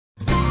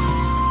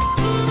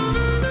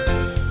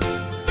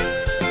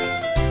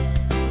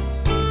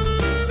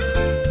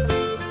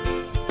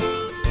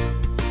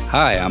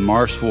Hi, I'm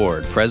Morris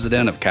Ward,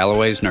 president of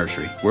Callaway's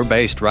Nursery. We're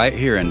based right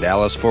here in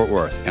Dallas-Fort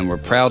Worth, and we're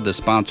proud to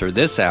sponsor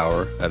this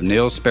hour of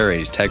Neil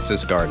Sperry's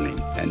Texas Gardening.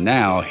 And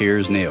now,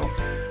 here's Neil.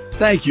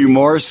 Thank you,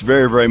 Morris,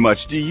 very, very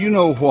much. Do you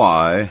know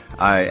why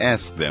I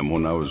asked them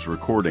when I was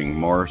recording,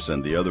 Morris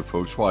and the other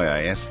folks, why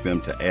I asked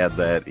them to add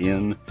that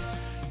in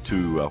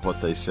to what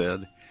they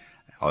said?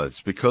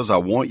 It's because I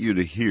want you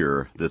to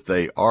hear that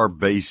they are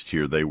based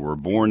here. They were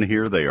born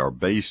here. They are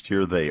based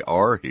here. They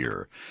are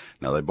here.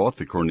 Now, they bought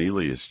the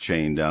Cornelius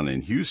chain down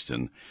in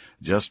Houston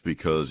just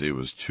because it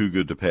was too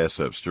good to pass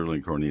up.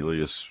 Sterling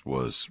Cornelius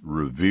was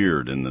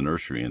revered in the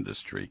nursery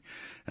industry,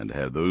 and to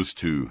have those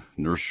two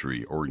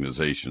nursery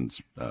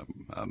organizations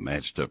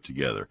matched up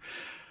together.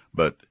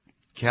 But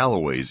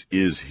Callaway's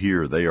is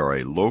here. They are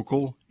a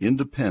local,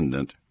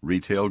 independent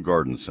retail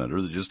garden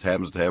center that just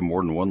happens to have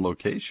more than one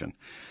location.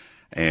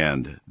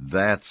 And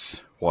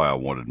that's why I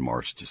wanted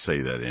Marsh to say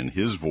that in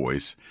his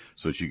voice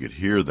so that you could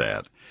hear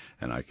that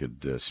and I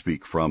could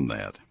speak from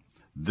that.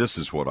 This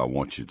is what I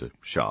want you to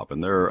shop.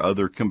 And there are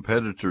other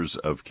competitors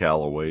of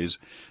Callaway's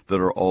that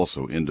are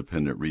also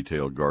independent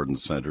retail garden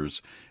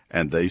centers,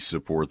 and they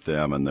support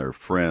them and their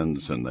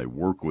friends, and they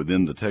work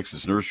within the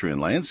Texas Nursery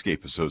and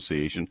Landscape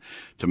Association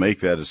to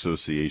make that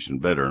association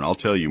better. And I'll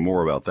tell you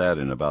more about that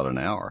in about an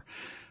hour.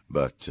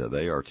 But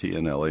they are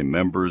TNLA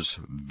members,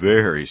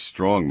 very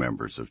strong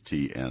members of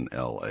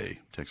TNLA,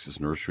 Texas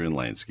Nursery and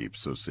Landscape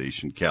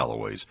Association,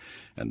 Callaway's,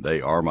 and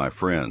they are my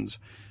friends.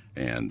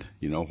 And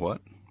you know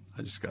what?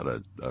 I just got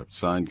a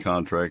signed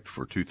contract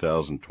for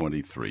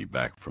 2023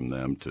 back from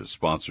them to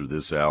sponsor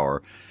this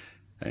hour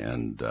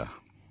and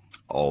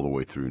all the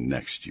way through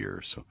next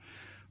year. So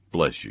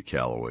bless you,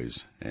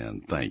 Callaway's,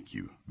 and thank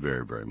you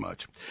very, very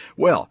much.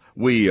 Well,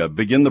 we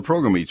begin the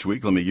program each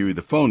week. Let me give you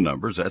the phone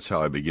numbers. That's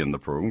how I begin the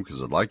program,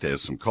 because I'd like to have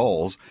some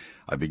calls.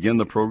 I begin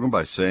the program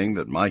by saying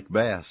that Mike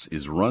Bass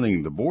is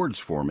running the boards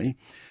for me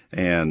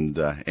and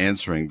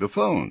answering the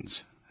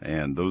phones.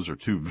 And those are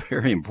two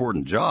very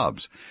important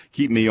jobs.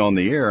 Keep me on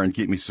the air and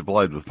keep me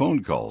supplied with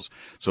phone calls.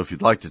 So if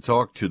you'd like to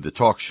talk to the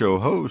talk show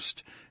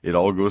host, it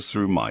all goes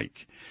through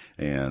Mike.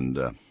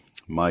 And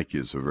Mike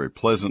is a very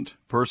pleasant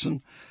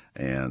person.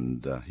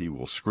 And he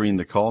will screen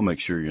the call, make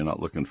sure you're not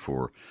looking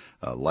for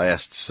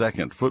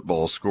last-second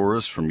football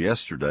scores from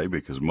yesterday,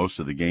 because most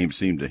of the games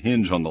seem to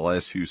hinge on the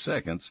last few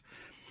seconds.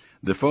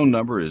 The phone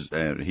number is,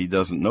 he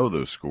doesn't know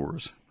those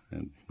scores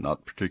and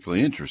not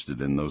particularly interested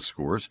in those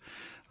scores.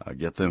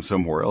 Get them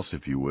somewhere else,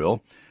 if you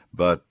will.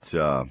 But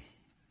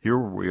here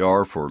we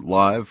are for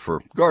live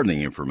for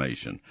gardening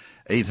information.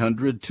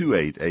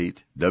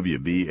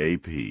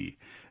 800-288-WBAP.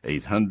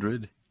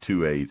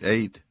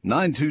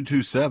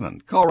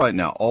 800-288-9227. Call right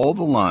now. All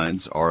the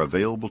lines are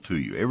available to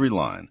you, every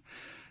line,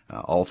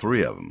 all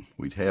three of them.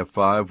 We'd have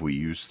 5, we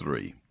use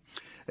 3.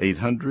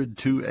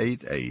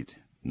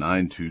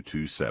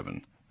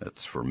 800-288-9227.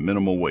 That's for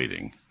minimal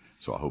waiting,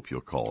 so I hope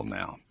you'll call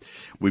now.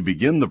 We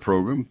begin the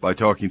program by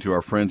talking to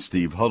our friend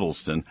Steve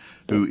Huddleston,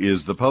 who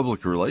is the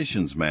Public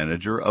Relations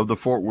Manager of the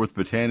Fort Worth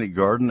Botanic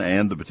Garden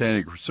and the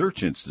Botanic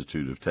Research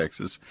Institute of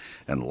Texas,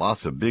 and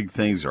lots of big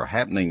things are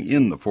happening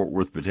in the Fort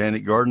Worth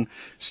Botanic Garden.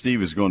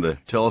 Steve is going to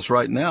tell us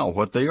right now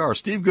what they are.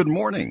 Steve, good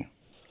morning.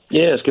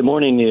 Yes, good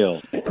morning,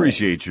 Neil.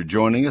 Appreciate you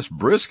joining us.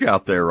 Brisk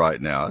out there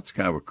right now. It's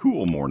kind of a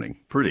cool morning.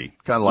 Pretty.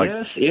 Kind of like,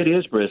 yes, it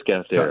is brisk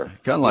out there.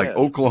 Kind of like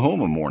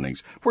Oklahoma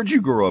mornings. Where'd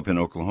you grow up in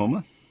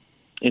Oklahoma?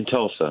 In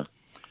Tulsa.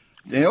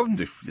 You know,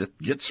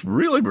 it gets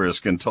really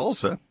brisk in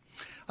Tulsa.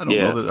 I don't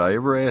know that I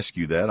ever asked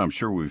you that. I'm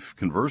sure we've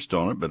conversed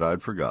on it, but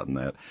I'd forgotten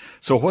that.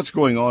 So what's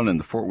going on in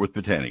the Fort Worth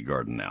Botanic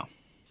Garden now?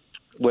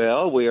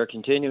 Well, we are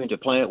continuing to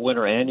plant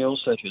winter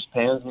annuals such as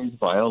pansies,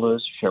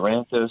 violas,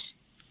 charanthus,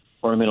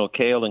 ornamental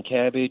kale and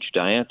cabbage,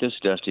 dianthus,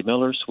 dusty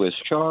miller, Swiss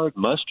chard,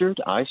 mustard,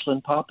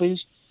 Iceland poppies,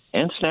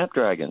 and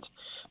snapdragons.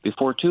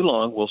 Before too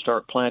long, we'll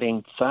start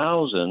planting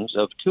thousands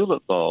of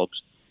tulip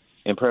bulbs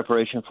in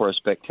preparation for a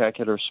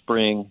spectacular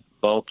spring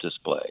bulb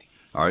display.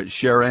 All right,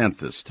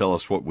 charanthus, tell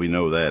us what we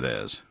know that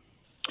as.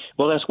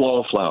 Well, that's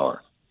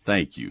wallflower.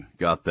 Thank you.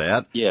 Got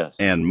that? Yes.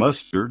 And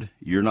mustard,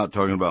 you're not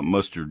talking about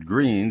mustard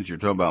greens, you're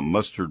talking about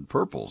mustard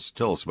purples.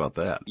 Tell us about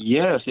that.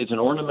 Yes, it's an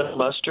ornamental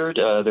mustard.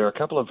 There are a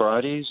couple of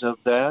varieties of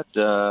that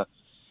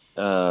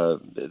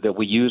that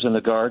we use in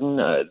the garden.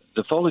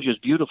 The foliage is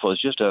beautiful.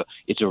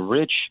 It's a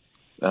rich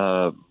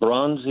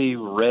bronzy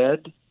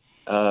red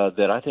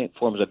that I think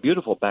forms a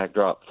beautiful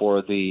backdrop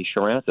for the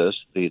charanthus,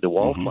 the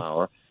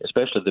wallflower,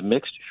 especially the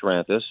mixed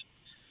charanthus,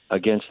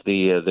 against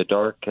the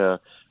dark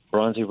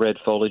bronzy red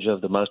foliage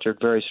of the mustard.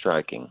 Very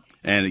striking.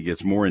 And it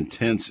gets more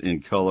intense in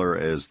color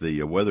as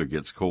the weather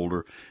gets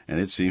colder, and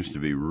it seems to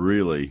be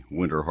really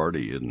winter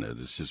hardy, isn't it?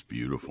 It's just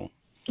beautiful.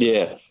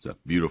 Yeah. It's a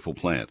beautiful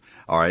plant.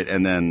 All right,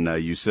 and then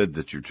you said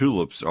that your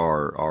tulips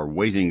are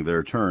waiting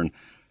their turn.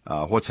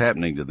 What's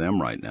happening to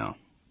them right now,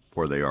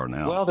 where they are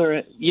now? Well,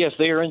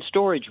 they are in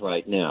storage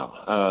right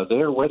now.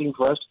 They're waiting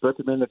for us to put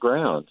them in the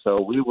ground.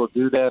 So we will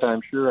do that,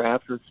 I'm sure,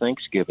 after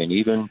Thanksgiving,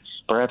 even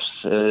perhaps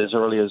as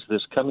early as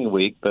this coming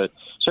week, but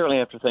certainly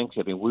after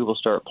Thanksgiving, we will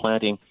start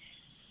planting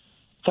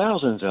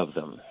Thousands of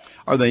them.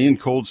 Are they in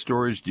cold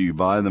storage? Do you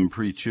buy them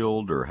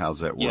pre-chilled, or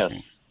how's that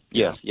working?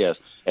 Yes.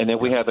 And then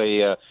we have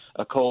a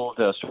cold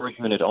storage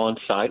unit on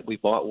site. We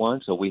bought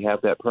one, so we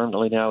have that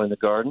permanently now in the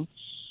garden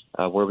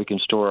where we can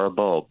store our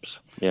bulbs.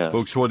 Yeah.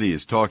 Folks, what he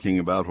is talking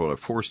about, what I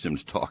forced him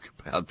to talk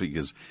about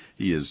because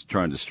he is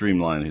trying to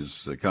streamline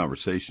his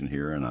conversation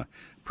here, and I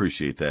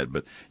appreciate that,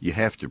 but you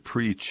have to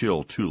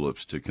pre-chill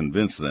tulips to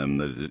convince them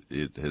that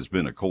it has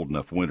been a cold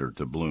enough winter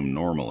to bloom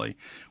normally.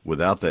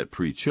 Without that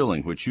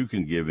pre-chilling, which you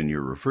can give in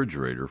your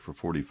refrigerator for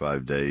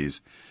 45 days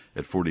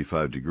at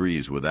 45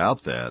 degrees,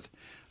 without that,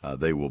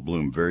 they will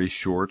bloom very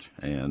short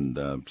and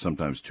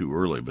sometimes too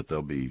early, but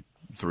they'll be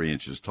 3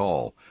 inches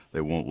tall.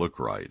 They won't look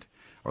right,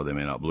 or they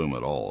may not bloom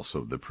at all.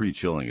 So the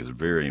pre-chilling is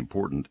very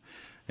important.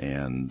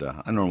 And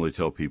I normally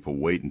tell people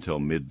wait until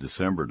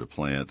mid-December to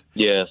plant.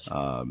 Yes.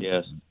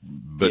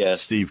 But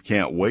Steve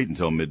can't wait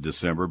until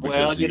mid-December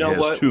because he has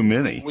what? Too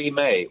many. We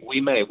may,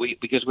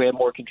 because we have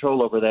more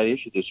control over that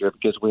issue this year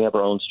because we have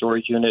our own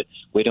storage unit.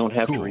 We don't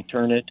have to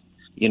return it.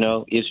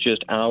 It's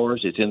just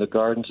ours. It's in the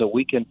garden, so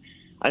we can.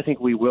 I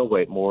think we will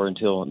wait more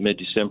until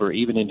mid-December,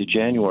 even into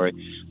January.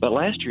 But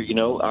last year,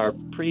 our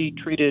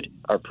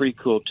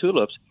pre-cooled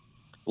tulips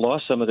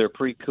lost some of their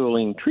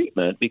pre-cooling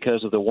treatment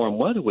because of the warm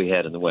weather we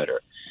had in the winter.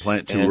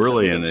 Plant too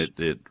early and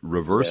it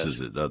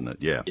reverses it, doesn't it?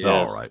 Yeah.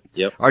 All right.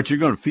 Yep. All right, you're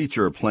going to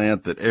feature a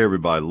plant that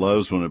everybody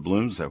loves when it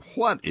blooms.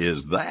 What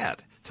is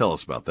that? Tell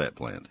us about that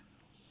plant.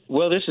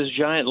 Well, this is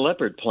giant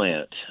leopard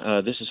plant.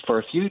 This is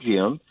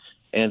Farfugium,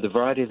 and the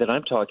variety that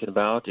I'm talking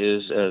about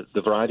is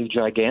the variety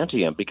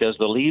Giganteum because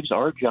the leaves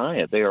are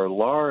giant. They are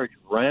large,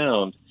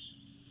 round,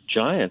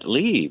 giant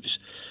leaves.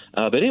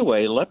 But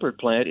anyway, leopard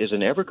plant is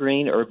an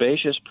evergreen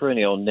herbaceous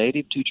perennial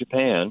native to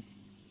Japan,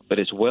 but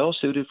it's well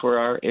suited for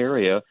our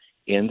area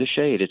in the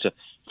shade.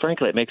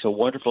 Frankly, it makes a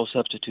wonderful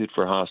substitute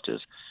for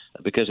hostas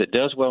because it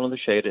does well in the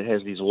shade. It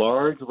has these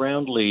large,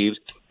 round leaves,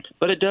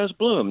 but it does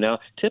bloom. Now,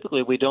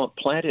 typically, we don't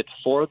plant it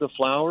for the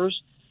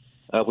flowers.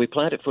 We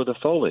plant it for the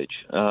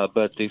foliage,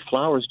 but the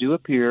flowers do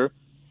appear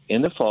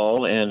in the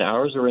fall, and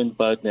ours are in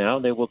bud now.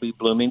 They will be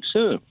blooming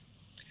soon.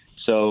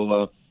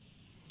 So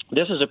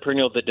this is a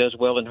perennial that does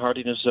well in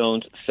hardiness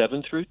zones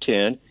 7 through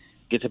 10,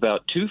 gets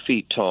about 2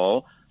 feet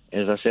tall.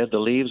 As I said, the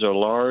leaves are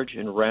large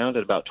and round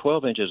at about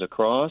 12 inches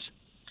across.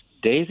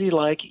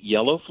 Daisy-like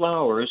yellow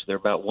flowers, they're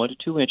about 1 to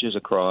 2 inches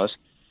across,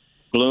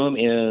 bloom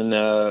in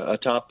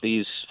atop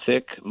these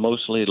thick,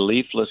 mostly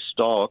leafless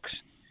stalks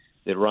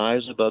that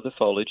rise above the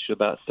foliage to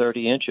about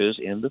 30 inches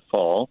in the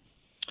fall.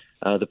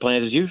 The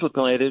plant is usually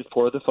planted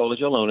for the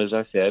foliage alone, as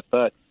I said,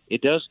 but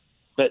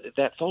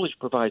that foliage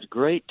provides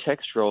great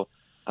textural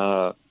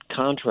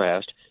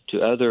contrast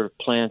to other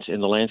plants in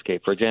the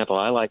landscape. For example,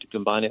 I like to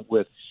combine it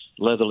with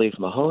leatherleaf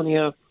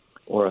mahonia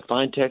or a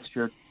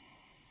fine-textured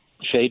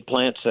shade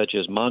plant such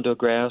as mondo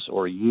grass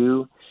or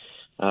yew.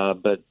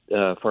 But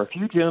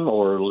Farfugium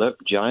or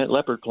giant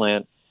leopard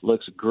plant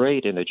looks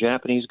great in a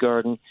Japanese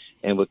garden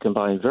and would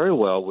combine very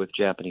well with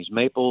Japanese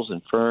maples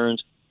and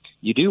ferns.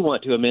 You do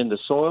want to amend the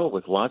soil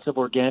with lots of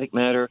organic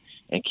matter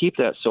and keep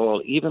that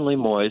soil evenly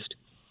moist.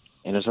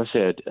 And as I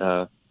said,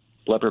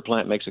 leopard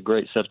plant makes a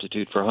great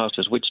substitute for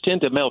hostas, which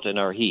tend to melt in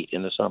our heat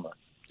in the summer.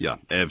 Yeah,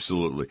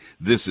 absolutely.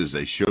 This is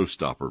a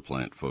showstopper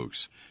plant,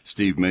 folks.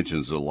 Steve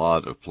mentions a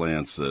lot of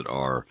plants that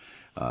are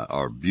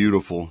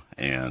beautiful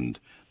and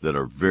that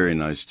are very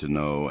nice to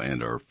know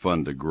and are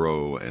fun to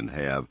grow and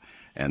have.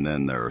 And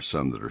then there are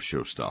some that are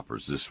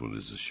showstoppers. This one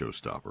is a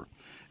showstopper.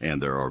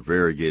 And there are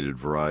variegated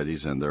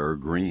varieties, and there are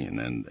green,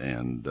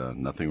 and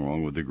nothing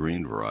wrong with the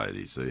green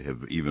varieties. They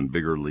have even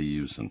bigger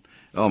leaves, and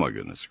oh my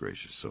goodness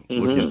gracious! So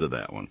look into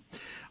that one.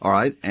 All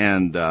right,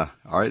 and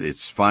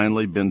it's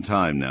finally been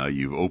time now.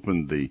 You've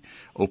opened the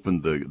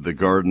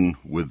garden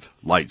with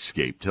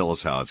Lightscape. Tell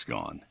us how it's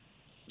gone.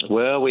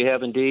 Well, we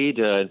have indeed.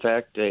 In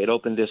fact, it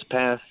opened this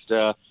past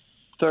Friday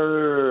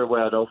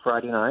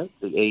night,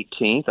 the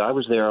 18th. I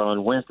was there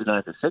on Wednesday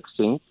night, the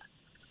 16th.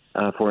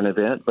 For an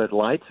event, but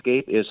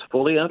Lightscape is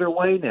fully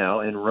underway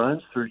now and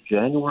runs through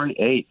January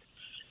 8th.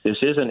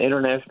 This is an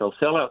international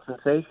sellout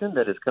sensation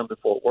that has come to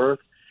Fort Worth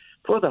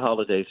for the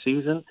holiday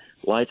season.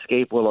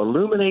 Lightscape will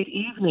illuminate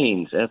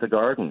evenings at the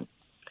garden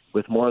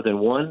with more than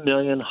 1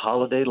 million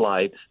holiday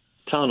lights,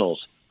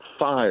 tunnels,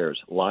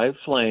 fires, live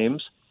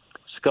flames,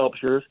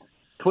 sculptures,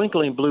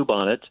 twinkling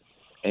bluebonnets,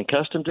 and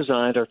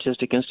custom-designed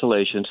artistic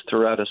installations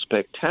throughout a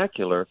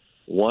spectacular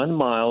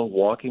 1-mile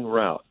walking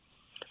route.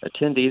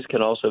 Attendees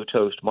can also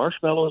toast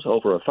marshmallows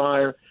over a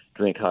fire,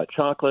 drink hot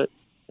chocolate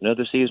and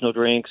other seasonal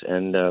drinks,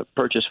 and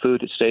purchase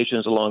food at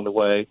stations along the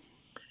way.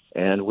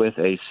 And with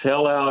a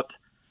sellout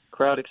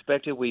crowd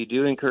expected, we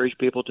do encourage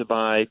people to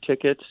buy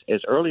tickets as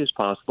early as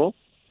possible,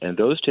 and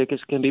those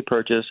tickets can be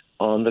purchased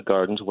on the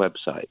Garden's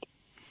website.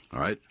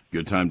 All right.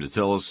 Good time to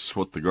tell us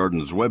what the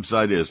Garden's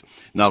website is,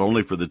 not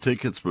only for the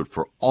tickets, but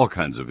for all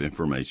kinds of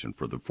information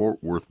for the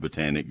Fort Worth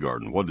Botanic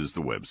Garden. What is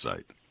the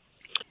website?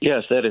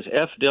 Yes, that is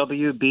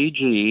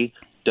fwbg.org.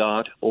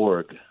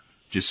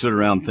 just sit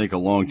around and think a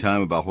long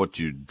time about what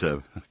you'd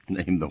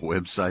name the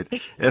website?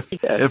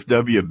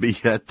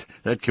 FWB,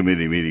 that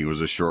committee meeting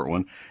was a short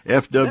one.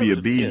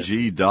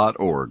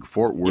 FWBG.org,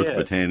 Fort Worth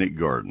Botanic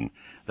Garden.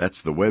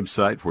 That's the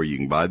website where you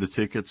can buy the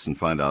tickets and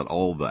find out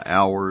all the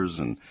hours,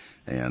 and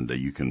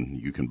you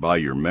can buy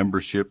your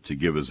membership to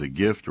give as a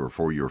gift or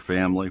for your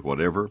family,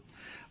 whatever.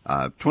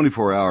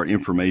 24-hour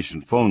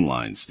information phone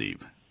line,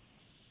 Steve.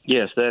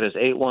 Yes, that is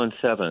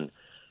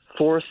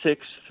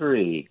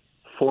 817-463-4160.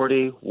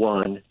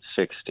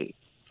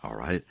 All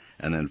right.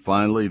 And then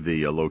finally,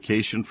 the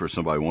location for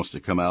somebody who wants to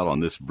come out on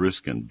this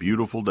brisk and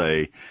beautiful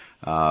day.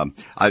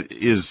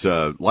 Is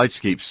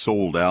Lightscape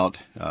sold out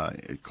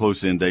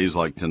close-in days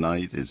like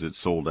tonight? Is it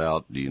sold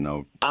out? Do you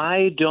know?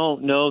 I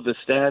don't know the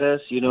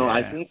status.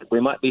 I think we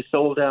might be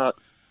sold out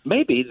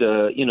maybe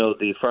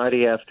the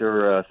Friday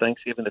after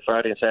Thanksgiving, the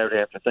Friday and Saturday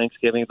after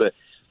Thanksgiving, but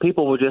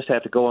people will just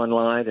have to go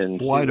online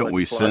and why don't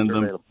we send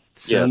them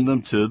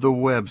them to the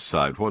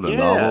website? What a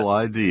novel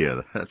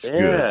idea. That's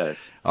good.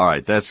 All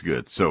right, that's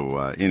good. So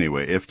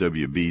anyway,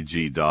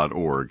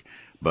 fwbg.org.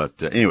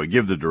 But anyway,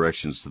 give the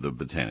directions to the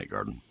Botanic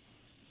Garden.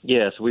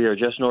 Yes, we are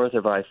just north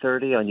of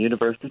I-30 on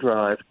University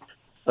Drive,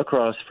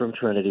 across from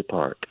Trinity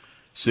Park.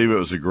 Steve, it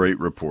was a great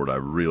report. I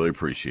really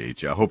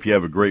appreciate you. I hope you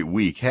have a great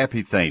week.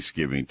 Happy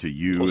Thanksgiving to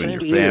you and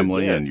your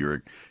family and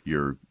your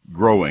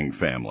growing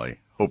family.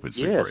 Hope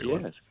it's a great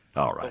one.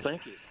 All right. Well,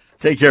 thank you.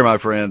 Take care, my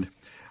friend.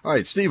 All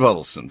right, Steve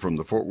Huddleston from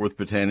the Fort Worth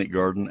Botanic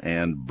Garden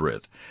and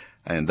Britt.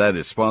 And that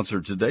is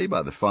sponsored today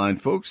by the fine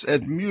folks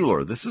at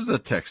Mueller. This is a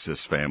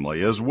Texas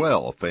family as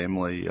well,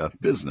 family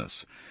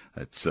business.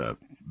 It's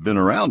been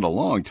around a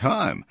long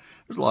time.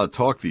 There's a lot of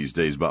talk these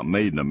days about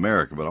made in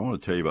America, but I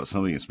want to tell you about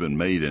something that's been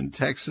made in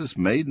Texas,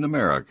 made in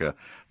America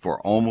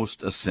for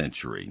almost a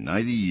century,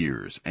 90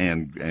 years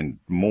and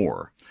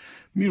more.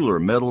 Mueller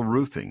Metal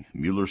Roofing,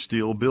 Mueller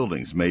Steel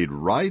Buildings, made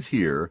right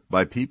here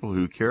by people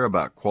who care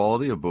about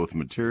quality of both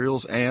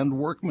materials and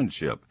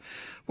workmanship.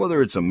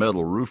 Whether it's a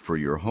metal roof for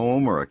your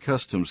home or a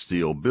custom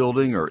steel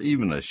building or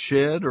even a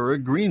shed or a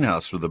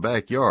greenhouse for the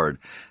backyard,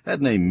 that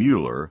name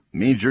Mueller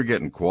means you're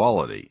getting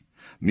quality.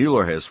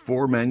 Mueller has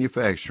 4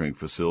 manufacturing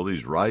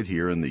facilities right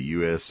here in the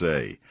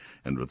USA.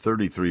 And with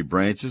 33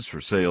 branches for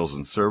sales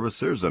and service,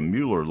 there's a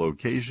Mueller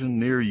location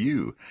near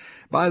you.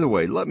 By the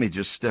way, let me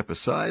just step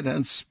aside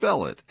and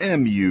spell it.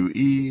 Mueller.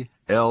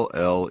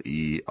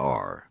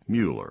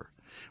 Mueller.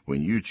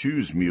 When you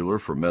choose Mueller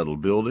for metal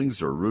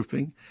buildings or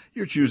roofing,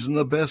 you're choosing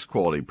the best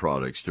quality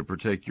products to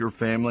protect your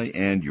family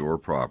and your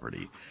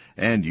property.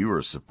 And you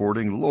are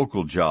supporting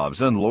local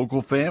jobs and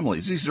local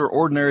families. These are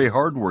ordinary,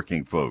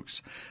 hardworking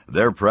folks.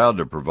 They're proud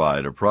to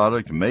provide a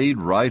product made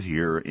right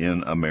here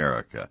in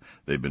America.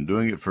 They've been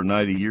doing it for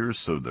 90 years,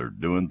 so they're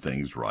doing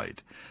things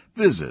right.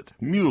 Visit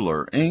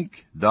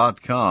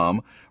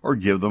MuellerInc.com or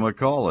give them a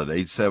call at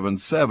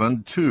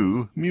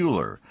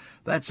 877-2-MUELLER.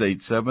 That's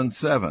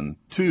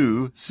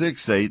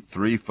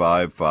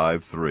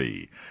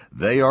 877-268-3553.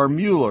 They are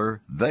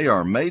Mueller, they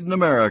are made in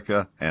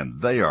America, and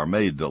they are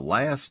made to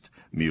last.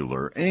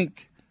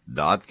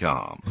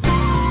 MuellerInc.com.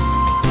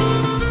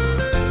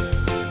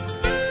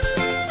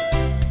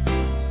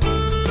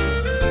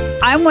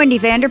 I'm Wendy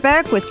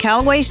Vanderbeck with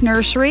Callaway's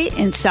Nursery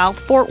in South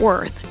Fort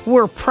Worth.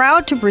 We're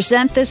proud to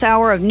present this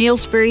hour of Neil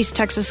Sperry's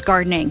Texas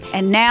Gardening.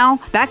 And now,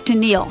 back to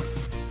Neil.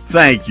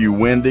 Thank you,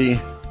 Wendy.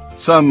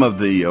 Some of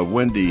the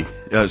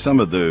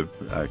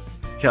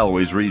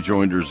Callaway's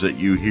rejoinders that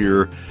you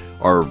hear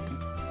are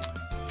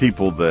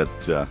people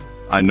that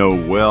I know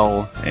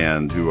well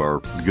and who are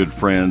good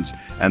friends.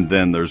 And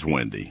then there's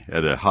Wendy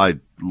at a high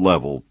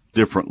level,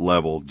 different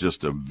level,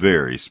 just a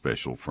very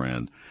special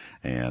friend.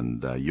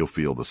 And you'll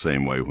feel the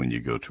same way when you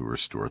go to her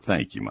store.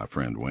 Thank you, my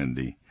friend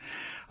Wendy.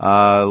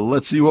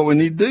 Let's see what we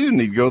need to do. We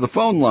need to go to the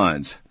phone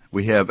lines.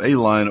 We have a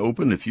line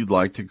open if you'd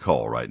like to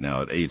call right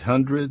now at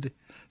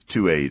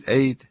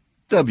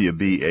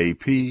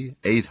 800-288-WBAP,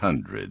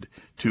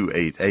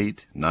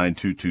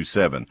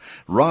 800-288-9227.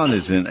 Ron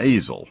is in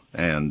Azle,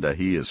 and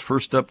he is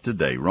first up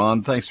today.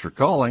 Ron, thanks for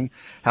calling.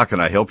 How can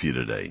I help you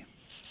today?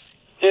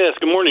 Yes,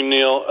 good morning,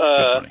 Neil. Good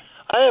morning.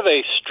 I have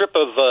a strip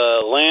of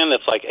land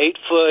that's like 8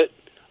 foot.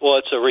 Well,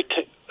 it's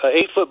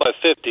 8 foot by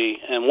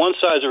 50, and one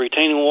side is a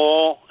retaining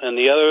wall, and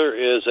the other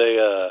is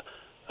a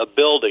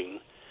building.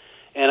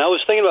 And I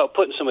was thinking about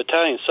putting some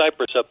Italian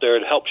cypress up there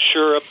to help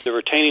shore up the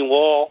retaining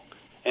wall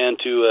and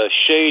to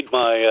shade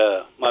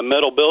my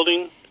metal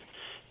building.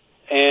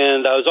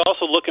 And I was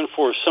also looking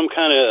for some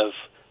kind of,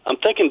 I'm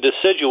thinking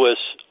deciduous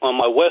on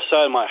my west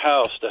side of my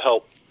house to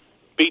help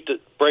break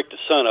the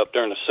sun up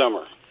during the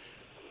summer.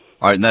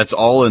 All right, and that's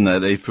all in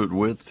that 8 foot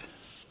width?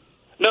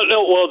 No.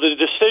 Well, the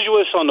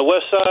deciduous on the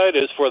west side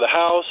is for the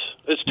house.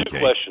 It's two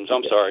questions.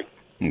 I'm sorry.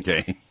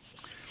 Okay.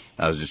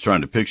 I was just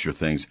trying to picture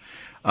things.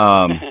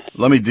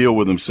 Let me deal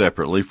with them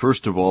separately.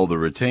 First of all, the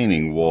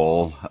retaining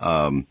wall,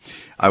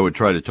 I would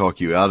try to talk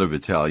you out of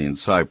Italian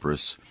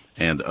cypress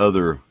and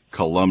other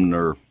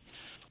columnar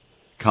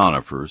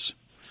conifers.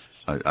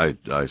 I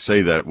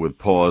say that with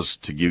pause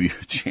to give you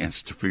a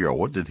chance to figure out,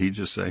 what did he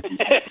just say?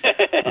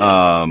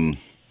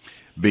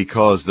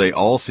 because they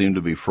all seem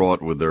to be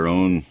fraught with their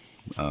own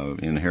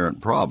inherent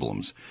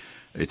problems.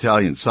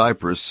 Italian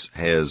cypress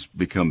has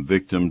become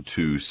victim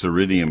to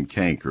Ceridium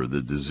canker,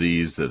 the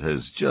disease that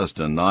has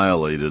just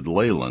annihilated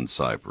leyland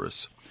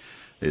cypress.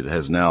 It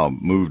has now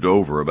moved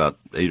over about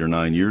 8 or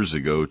 9 years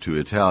ago to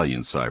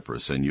Italian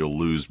cypress, and you'll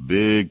lose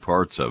big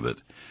parts of it.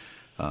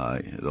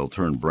 They'll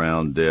turn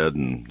brown, dead,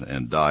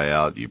 and die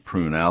out. You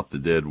prune out the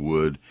dead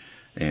wood,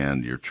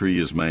 and your tree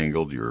is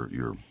mangled.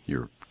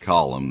 Your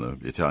column,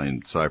 the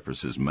Italian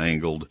cypress, is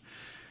mangled,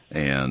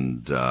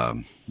 and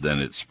then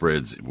it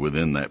spreads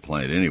within that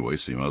plant anyway,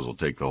 so you might as well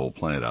take the whole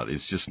plant out.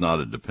 It's just not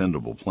a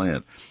dependable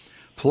plant.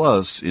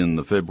 Plus, in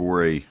the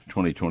February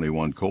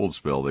 2021 cold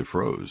spell, they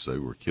froze. They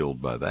were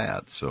killed by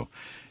that. So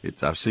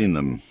I've seen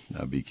them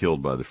be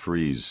killed by the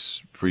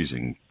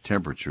freezing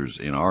temperatures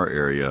in our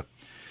area.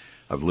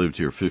 I've lived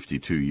here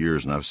 52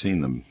 years, and I've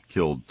seen them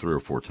killed 3 or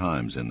 4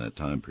 times in that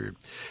time period.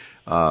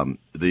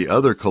 The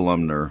other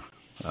columnar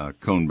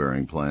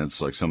cone-bearing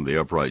plants, like some of the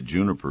upright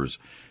junipers,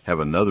 have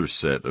another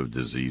set of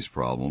disease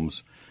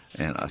problems,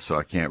 and so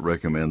I can't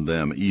recommend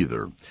them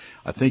either.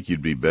 I think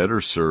you'd be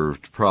better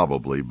served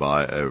probably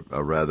by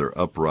a rather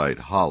upright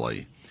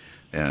holly,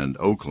 and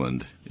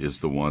Oakland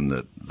is the one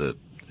that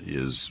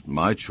is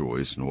my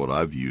choice and what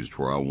I've used,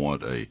 where I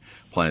want a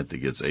plant that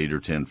gets 8 or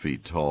 10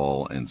 feet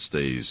tall and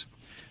stays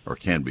or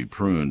can be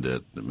pruned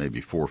at maybe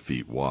 4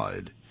 feet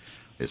wide.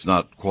 It's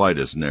not quite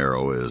as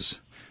narrow as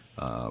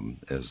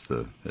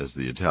the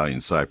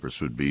Italian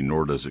cypress would be,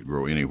 nor does it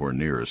grow anywhere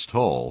near as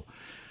tall.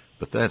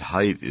 But that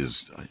height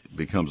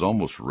becomes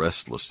almost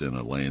restless in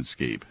a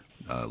landscape.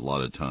 A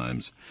lot of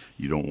times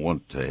you don't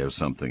want to have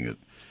something that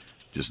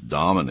just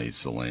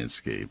dominates the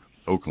landscape.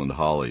 Oakland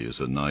holly is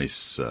a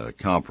nice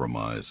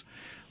compromise.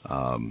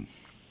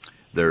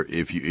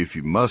 If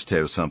you must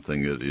have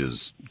something that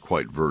is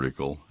quite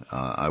vertical,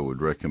 I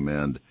would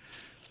recommend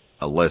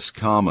a less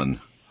common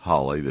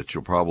holly that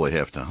you'll probably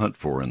have to hunt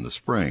for in the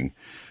spring,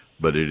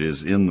 but it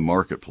is in the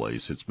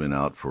marketplace. It's been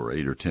out for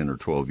 8 or 10 or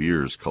 12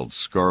 years, called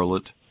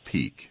Scarlet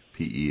Peak,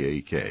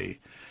 P-E-A-K.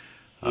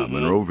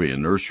 Monrovia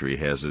Nursery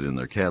has it in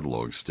their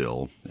catalog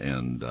still,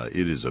 and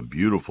it is a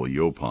beautiful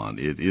Yaupon.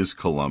 It is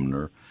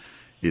columnar.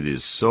 It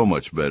is so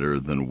much better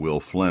than Will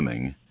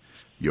Fleming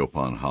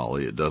Yaupon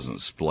holly. It doesn't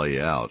splay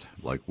out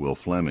like Will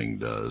Fleming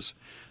does.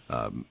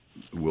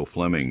 Will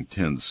Fleming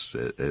tends,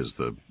 as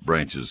the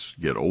branches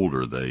get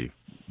older, the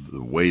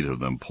weight of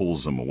them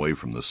pulls them away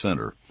from the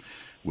center.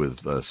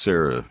 With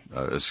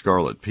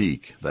Scarlet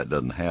Peak, that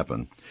doesn't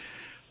happen.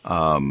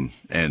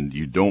 And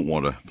you don't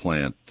want to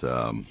plant,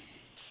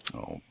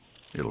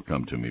 it'll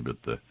come to me,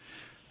 but the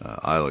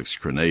Ilex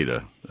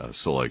crenata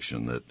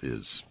selection that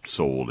is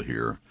sold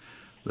here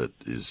that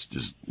is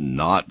just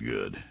not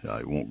good.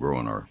 It won't grow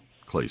in our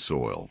clay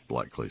soil,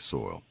 black clay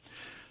soil.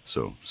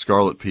 So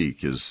Scarlet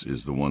Peak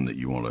is the one that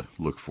you want to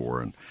look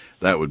for, and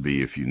that would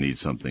be if you need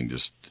something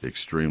just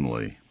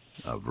extremely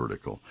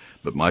vertical.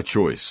 But my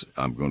choice,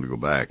 I'm going to go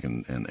back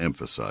and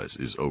emphasize,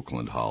 is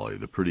Oakland holly.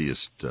 The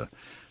prettiest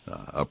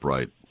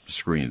upright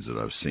screens that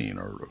I've seen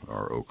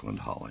are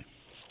Oakland holly.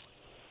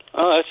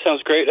 Oh, that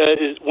sounds great.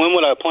 When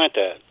would I plant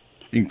that?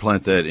 You can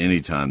plant that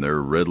anytime. They're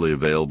readily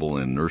available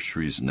in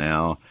nurseries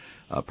now.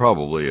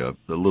 Probably a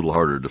little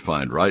harder to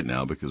find right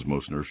now because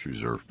most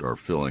nurseries are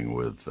filling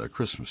with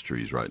Christmas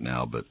trees right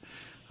now, but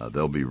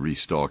they'll be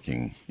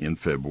restocking in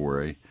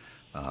February.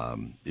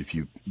 If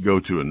you go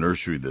to a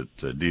nursery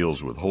that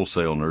deals with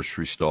wholesale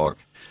nursery stock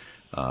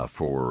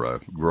for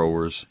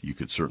growers, you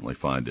could certainly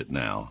find it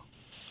now.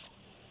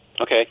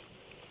 Okay.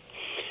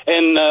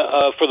 And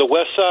for the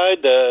west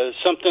side,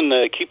 something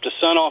to keep the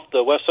sun off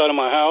the west side of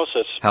my house.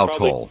 How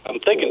tall?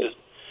 I'm thinking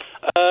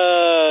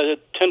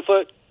 10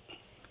 foot.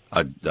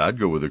 I'd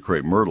go with a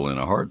crepe myrtle in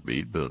a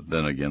heartbeat, but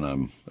then again,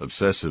 I'm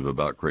obsessive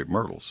about crepe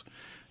myrtles.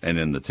 And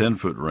in the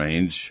 10-foot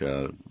range,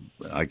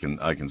 I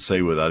can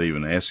say without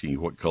even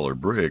asking what color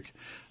brick,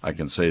 I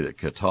can say that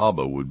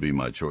Catawba would be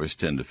my choice,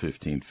 10 to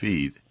 15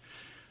 feet,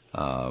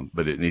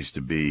 but it needs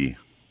to be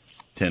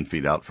 10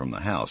 feet out from the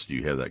house. Do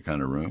you have that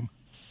kind of room?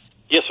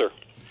 Yes, sir.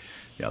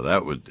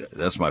 Yeah,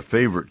 that's my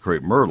favorite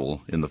crepe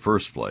myrtle in the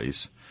first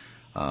place.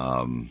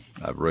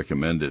 I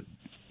recommend it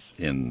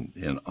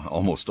in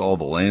almost all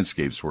the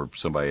landscapes where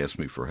somebody asks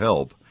me for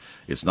help.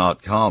 It's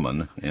not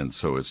common, and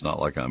so it's not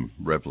like I'm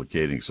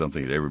replicating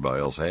something that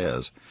everybody else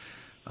has.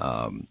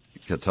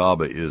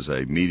 Catawba is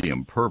a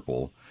medium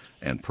purple,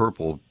 and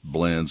purple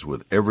blends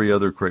with every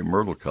other crepe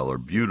myrtle color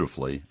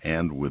beautifully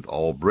and with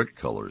all brick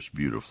colors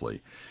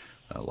beautifully.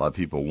 A lot of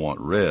people want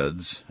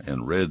reds,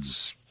 and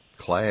reds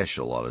clash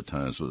a lot of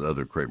times with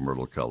other crepe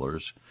myrtle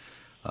colors,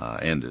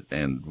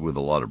 and with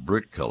a lot of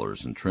brick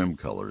colors and trim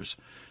colors.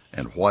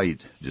 And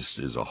white just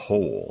is a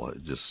whole.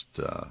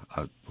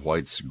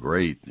 White's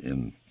great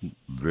in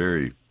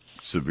very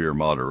severe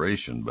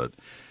moderation, but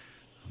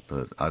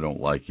I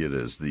don't like it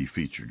as the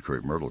featured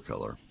crepe myrtle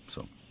color.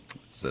 So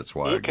that's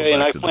why. Okay,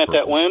 and I plant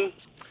that when?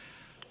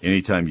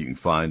 Anytime you can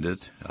find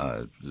it.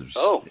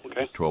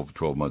 Okay.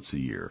 12 months a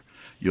year.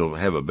 You'll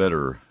have a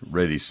better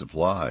ready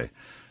supply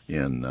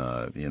in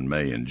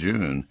May and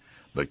June,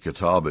 But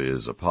Catawba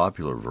is a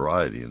popular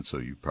variety, and so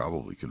you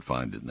probably could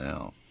find it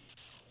now.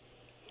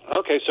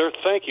 Okay, sir.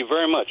 Thank you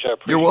very much. I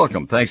appreciate it. You're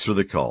welcome. Thanks for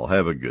the call.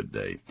 Have a good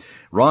day.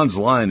 Ron's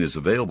line is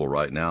available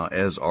right now,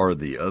 as are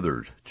the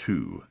other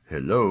two.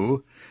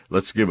 Hello.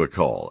 Let's give a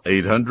call.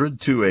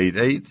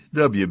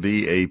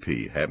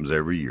 800-288-WBAP. Happens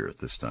every year at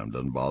this time.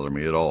 Doesn't bother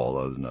me at all.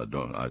 Other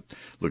than I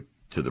look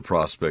to the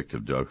prospect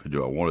of, do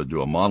I want to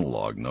do a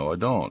monologue? No, I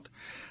don't.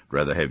 I'd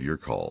rather have your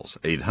calls.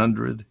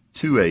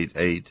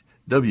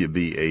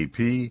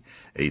 800-288-WBAP,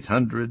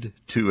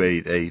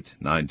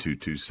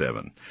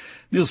 800-288-9227.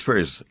 Neil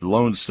Sperry's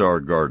Lone Star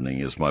Gardening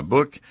is my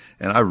book,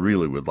 and I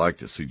really would like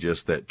to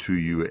suggest that to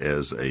you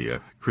as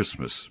a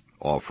Christmas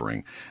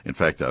offering. In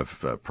fact,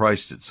 I've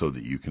priced it so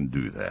that you can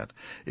do that.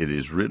 It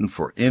is written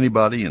for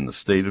anybody in the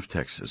state of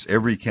Texas.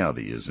 Every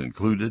county is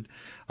included.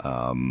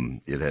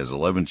 It has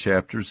 11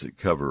 chapters that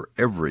cover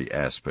every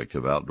aspect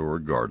of outdoor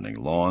gardening: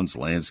 lawns,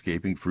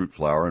 landscaping, fruit,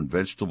 flower, and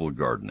vegetable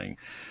gardening.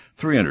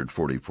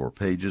 344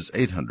 pages,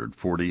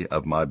 840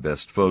 of my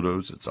best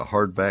photos. It's a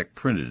hardback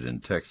printed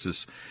in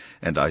Texas,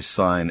 and I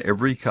sign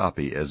every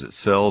copy as it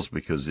sells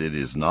because it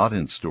is not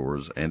in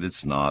stores and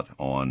it's not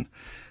on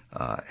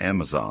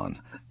Amazon.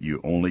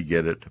 You only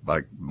get it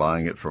by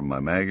buying it from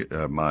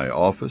my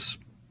office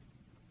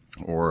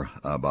or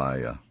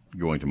by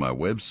going to my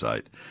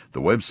website.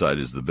 The website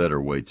is the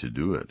better way to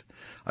do it.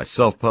 I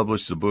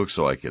self-published the book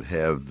so I could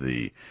have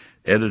the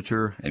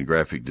editor and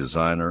graphic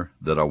designer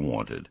that I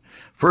wanted.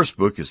 First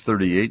book is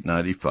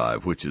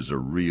 $38.95, which is a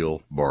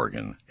real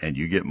bargain, and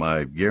you get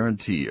my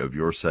guarantee of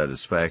your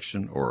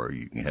satisfaction, or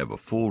you can have a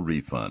full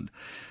refund.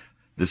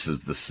 This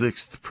is the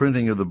 6th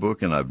printing of the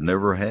book, and I've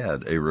never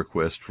had a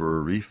request for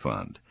a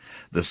refund.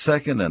 The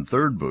second and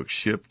third books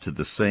shipped to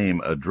the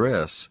same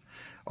address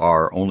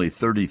are only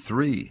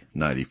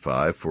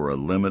 $33.95 for a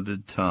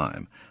limited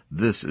time.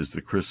 This is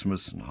the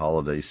Christmas and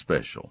holiday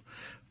special.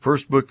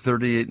 First book,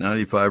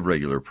 $38.95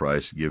 regular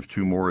price. Give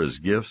 2 more as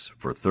gifts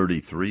for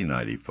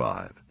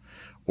 $33.95.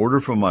 Order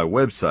from my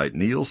website,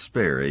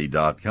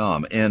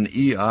 neilsperry.com,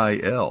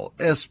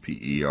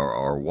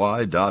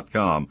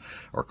 NEILSPERRY.com,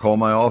 or call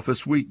my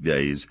office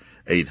weekdays,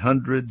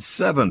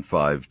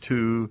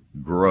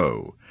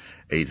 800-752-GROW,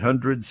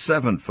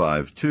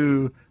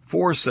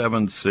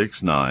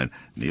 800-752-4769.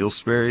 Neil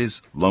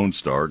Sperry's Lone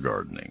Star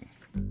Gardening.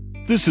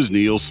 This is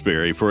Neil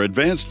Sperry for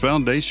Advanced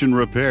Foundation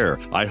Repair.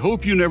 I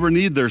hope you never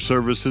need their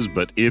services,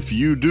 but if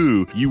you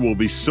do, you will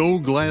be so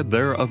glad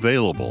they're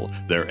available.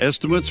 Their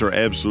estimates are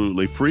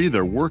absolutely free.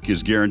 Their work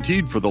is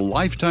guaranteed for the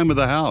lifetime of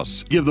the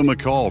house. Give them a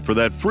call for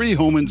that free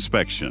home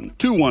inspection.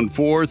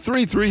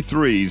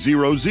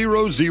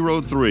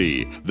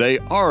 214-333-0003. They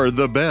are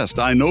the best.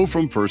 I know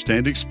from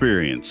firsthand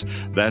experience.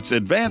 That's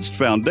Advanced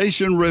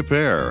Foundation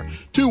Repair.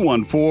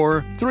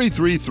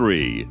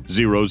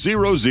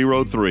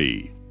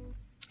 214-333-0003.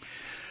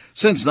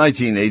 Since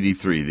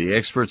 1983, the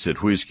experts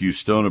at Whiz-Q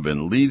Stone have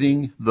been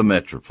leading the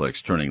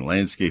Metroplex, turning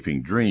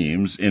landscaping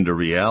dreams into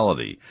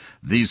reality.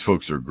 These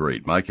folks are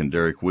great. Mike and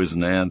Derek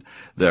Wisnand,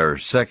 they're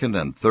second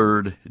and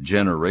third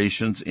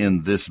generations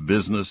in this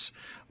business.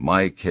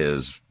 Mike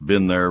has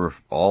been there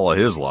all of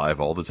his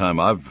life, all the time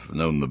I've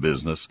known the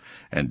business,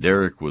 and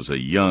Derek was a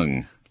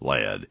young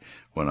lad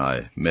when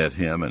I met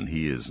him, and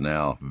he is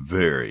now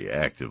very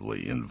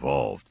actively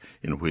involved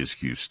in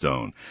Whiz-Q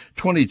Stone.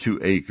 22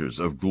 acres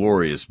of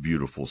glorious,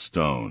 beautiful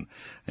stone.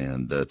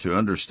 And to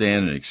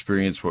understand and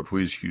experience what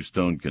Whiz-Q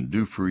Stone can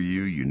do for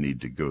you, you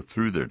need to go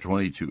through their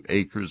 22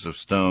 acres of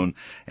stone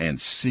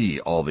and see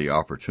all the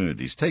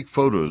opportunities. Take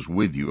photos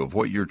with you of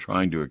what you're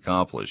trying to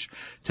accomplish.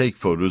 Take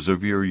photos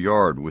of your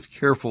yard with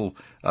careful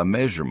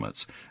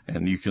measurements.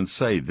 And you can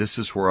say, this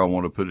is where I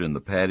want to put it in the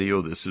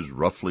patio. This is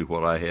roughly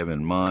what I have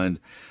in mind.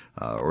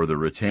 Or the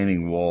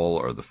retaining wall,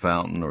 or the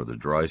fountain, or the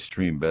dry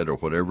stream bed, or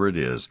whatever it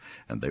is,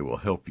 and they will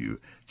help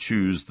you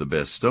choose the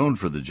best stone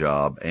for the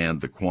job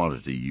and the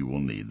quantity you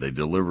will need. They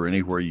deliver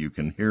anywhere you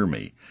can hear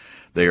me.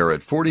 They are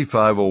at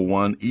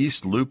 4501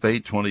 East Loop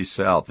 820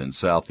 South in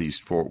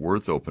Southeast Fort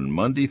Worth, open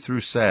Monday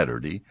through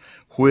Saturday.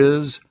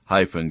 Whiz-Q.com,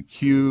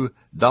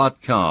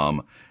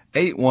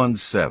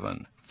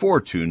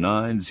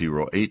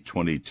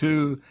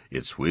 817-429-0822.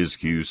 It's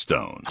Whiz-Q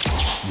Stone.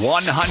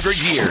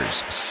 100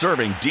 years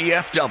serving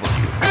DFW.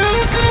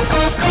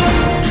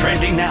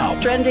 Trending now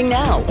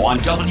on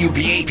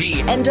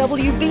WBAP and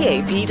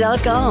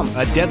WBAP.com.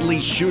 A deadly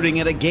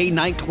shooting at a gay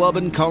nightclub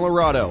in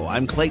Colorado.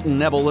 I'm Clayton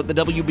Neville at the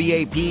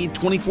WBAP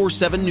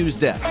 24/7 News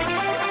Desk.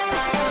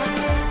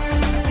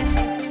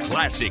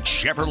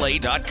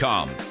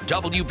 ClassicChevrolet.com.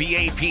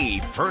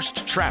 WBAP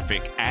First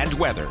Traffic and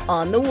Weather.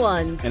 On the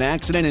ones. An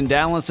accident in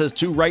Dallas has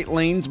 2 right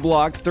lanes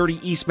blocked, 30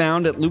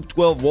 eastbound at Loop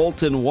 12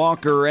 Walton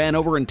Walker, and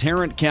over in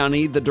Tarrant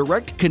County, the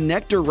direct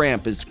connector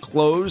ramp is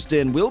closed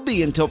and will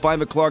be until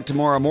 5 o'clock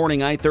tomorrow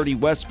morning, I-30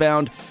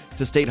 westbound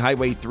to State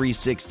Highway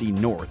 360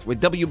 north. With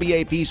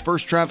WBAP's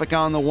First Traffic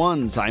on the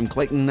ones, I'm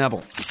Clayton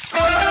Neville.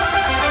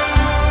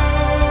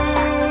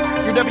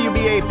 Your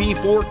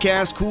WBAP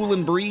forecast, cool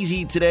and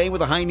breezy today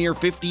with a high near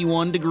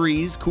 51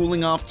 degrees.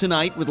 Cooling off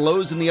tonight with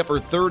lows in the upper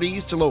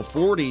 30s to low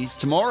 40s.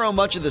 Tomorrow,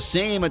 much of the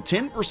same. A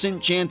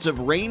 10% chance of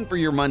rain for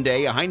your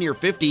Monday, a high near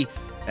 50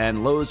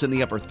 and lows in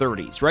the upper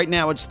 30s. Right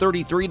now, it's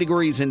 33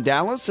 degrees in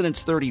Dallas and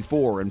it's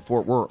 34 in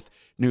Fort Worth.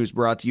 News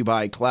brought to you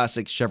by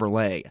Classic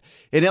Chevrolet.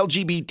 An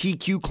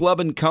LGBTQ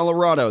club in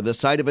Colorado, the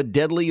site of a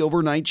deadly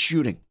overnight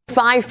shooting.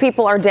 5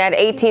 people are dead,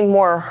 18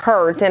 more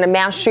hurt in a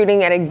mass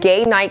shooting at a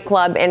gay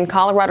nightclub in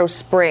Colorado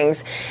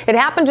Springs. It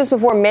happened just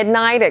before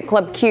midnight at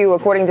Club Q,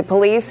 according to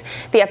police.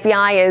 The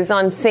FBI is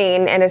on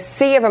scene, and a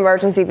sea of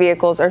emergency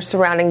vehicles are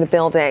surrounding the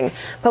building.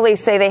 Police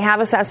say they have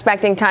a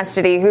suspect in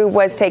custody who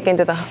was taken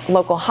to the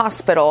local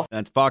hospital.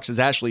 That's Fox's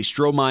Ashley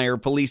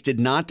Strohmeyer. Police did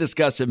not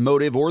discuss a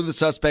motive or the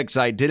suspect's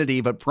identity,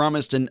 but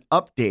promised an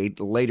update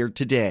later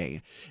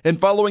today.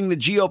 And following the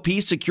GOP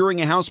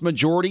securing a House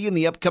majority in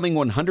the upcoming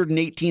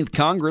 118th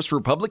Congress,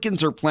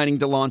 Republicans are planning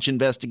to launch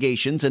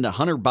investigations into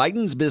Hunter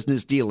Biden's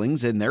business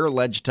dealings and their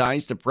alleged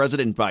ties to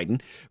President Biden.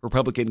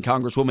 Republican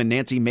Congresswoman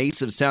Nancy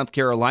Mace of South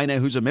Carolina,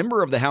 who's a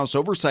member of the House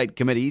Oversight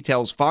Committee,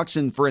 tells Fox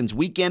and Friends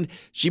Weekend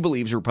she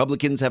believes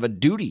Republicans have a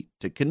duty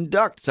to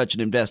conduct such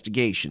an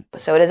investigation.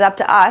 So it is up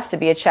to us to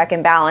be a check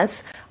and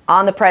balance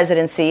on the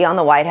presidency, on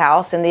the White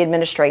House, and the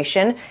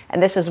administration.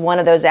 And this is one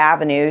of those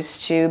avenues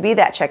to be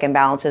that check and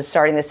balance, is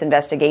starting this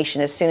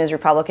investigation as soon as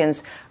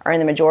Republicans are in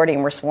the majority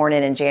and were sworn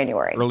in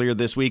January. Earlier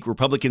this week,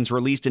 Republicans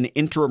released an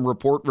interim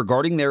report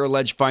regarding their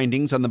alleged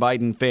findings on the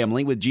Biden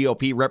family, with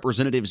GOP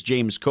Representatives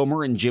James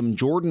Comer and Jim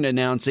Jordan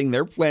announcing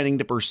they're planning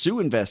to pursue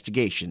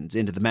investigations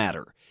into the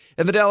matter.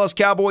 And the Dallas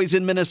Cowboys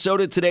in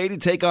Minnesota today to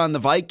take on the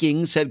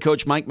Vikings. Head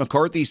coach Mike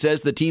McCarthy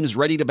says the team's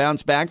ready to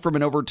bounce back from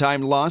an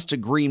overtime loss to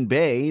Green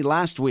Bay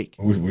last week.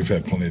 We've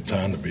had plenty of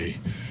time to be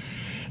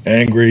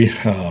angry.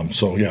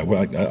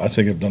 I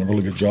think I've done a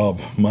really good job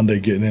Monday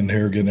getting in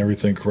here, getting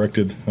everything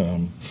corrected,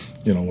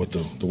 with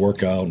the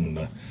workout and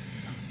the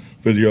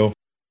video.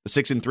 The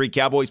 6-3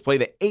 Cowboys play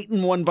the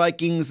 8-1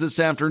 Vikings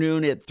this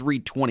afternoon at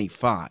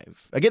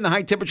 3:25. Again, the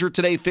high temperature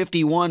today,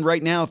 51.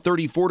 Right now,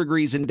 34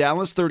 degrees in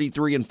Dallas,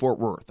 33 in Fort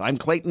Worth. I'm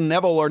Clayton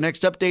Neville. Our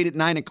next update at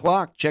 9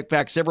 o'clock. Check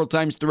back several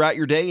times throughout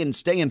your day and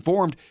stay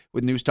informed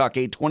with News Talk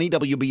 820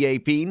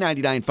 WBAP,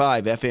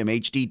 99.5 FM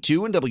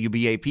HD2, and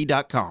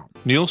WBAP.com.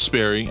 Neil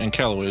Sperry and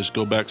Callaway's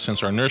go back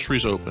since our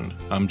nurseries opened.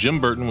 I'm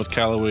Jim Burton with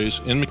Callaway's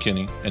in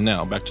McKinney, and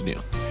now back to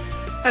Neil.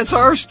 That's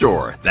our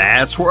store.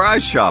 That's where I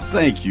shop.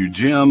 Thank you,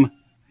 Jim.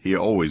 He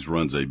always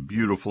runs a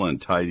beautiful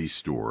and tidy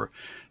store.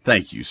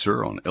 Thank you,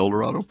 sir, on El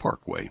Dorado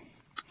Parkway.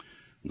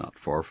 Not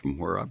far from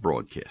where I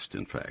broadcast,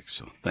 in fact.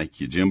 So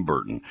thank you, Jim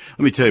Burton.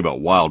 Let me tell you about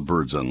Wild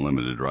Birds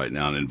Unlimited right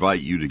now and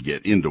invite you to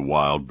get into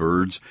Wild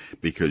Birds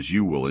because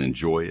you will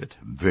enjoy it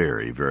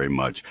very, very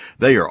much.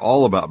 They are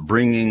all about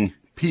bringing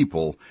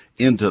people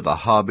into the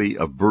hobby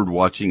of bird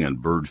watching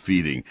and bird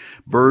feeding.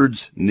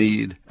 Birds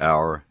need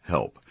our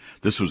help.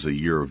 This was a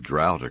year of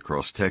drought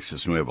across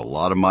Texas, and we have a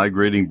lot of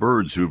migrating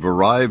birds who've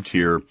arrived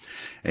here,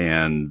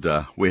 and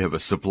we have a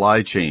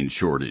supply chain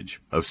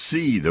shortage of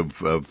seed, of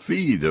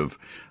feed, of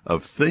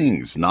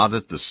things, not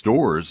at the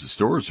stores. The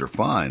stores are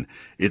fine.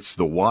 It's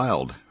the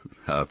wild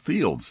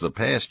fields, the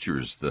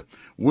pastures, the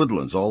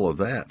woodlands, all of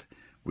that.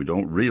 We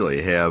don't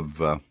really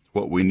have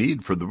what we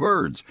need for the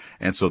birds.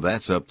 And so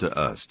that's up to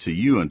us, to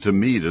you and to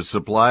me to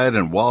supply it,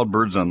 and Wild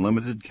Birds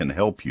Unlimited can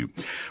help you.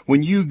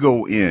 When you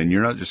go in,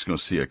 you're not just going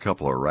to see a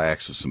couple of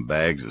racks with some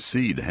bags of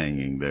seed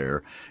hanging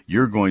there.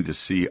 You're going to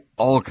see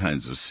all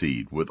kinds of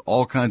seed with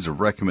all kinds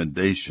of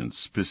recommendations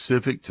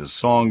specific to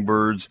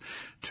songbirds,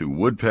 to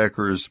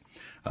woodpeckers,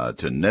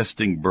 to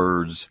nesting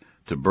birds,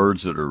 to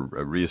birds that are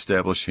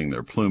reestablishing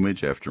their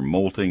plumage after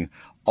molting,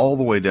 all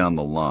the way down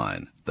the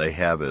line. They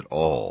have it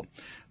all.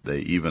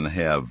 They even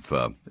have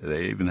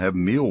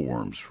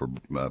mealworms for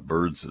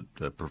birds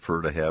that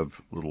prefer to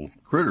have little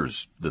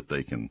critters that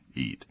they can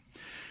eat.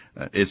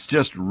 It's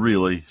just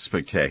really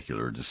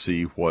spectacular to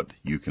see what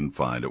you can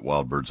find at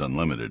Wild Birds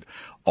Unlimited.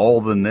 All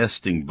the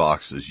nesting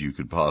boxes you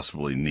could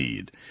possibly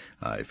need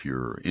if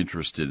you're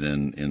interested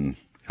in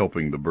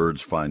helping the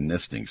birds find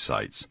nesting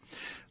sites.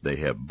 They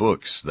have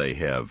books. They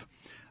have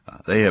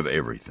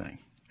everything.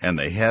 And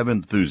they have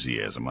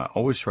enthusiasm. I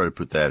always try to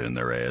put that in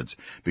their ads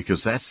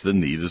because that's the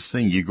neatest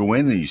thing. You go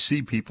in and you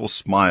see people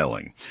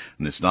smiling.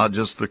 And it's not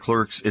just the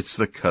clerks, it's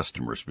the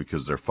customers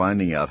because they're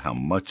finding out how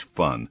much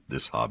fun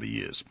this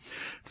hobby is.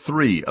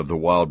 3 of the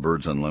Wild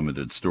Birds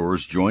Unlimited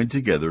stores joined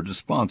together to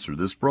sponsor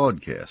this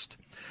broadcast.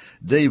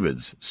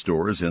 David's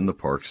store is in the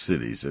Park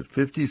Cities at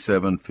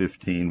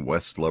 5715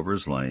 West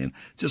Lovers Lane,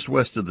 just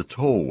west of the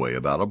tollway,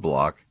 about a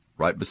block,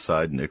 right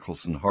beside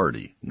Nichols and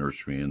Hardy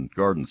Nursery and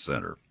Garden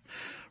Center.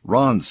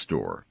 Ron's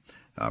store.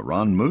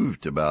 Ron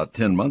moved about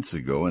 10 months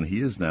ago, and he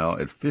is now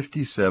at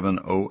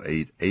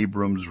 5708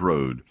 Abrams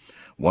Road,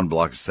 1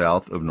 block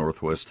south of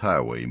Northwest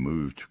Highway. He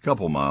moved a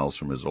couple miles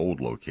from his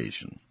old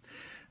location.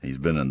 He's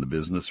been in the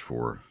business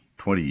for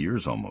 20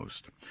 years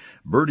almost.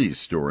 Birdie's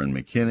store in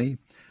McKinney,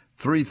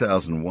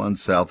 3001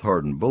 South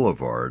Hardin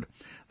Boulevard.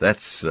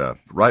 That's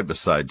right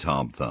beside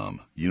Tom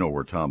Thumb. You know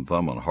where Tom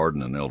Thumb on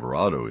Hardin and El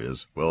Dorado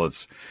is? Well,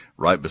 it's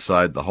right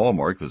beside the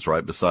Hallmark that's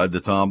right beside the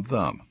Tom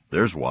Thumb.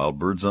 There's Wild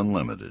Birds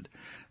Unlimited.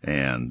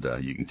 And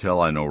you can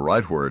tell I know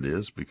right where it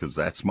is because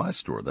that's my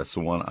store. That's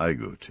the one I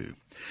go to.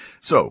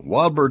 So,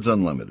 Wild Birds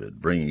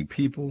Unlimited, bringing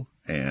people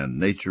and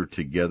nature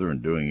together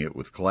and doing it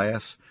with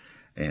class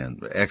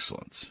and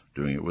excellence.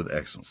 Doing it with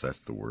excellence, that's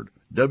the word.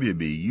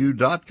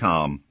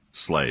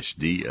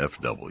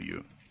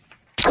 WBU.com/DFW.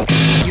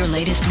 Your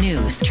latest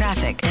news,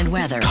 traffic, and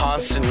weather.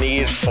 Constant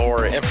need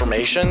for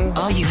information.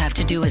 All you have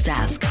to do is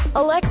ask.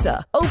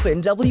 Alexa,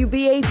 open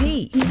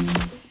WBAP.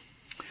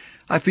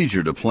 I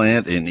featured a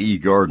plant in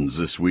eGardens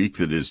this week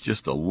that is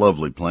just a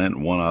lovely plant,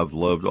 one I've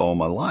loved all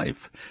my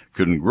life.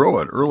 Couldn't grow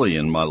it early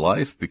in my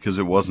life because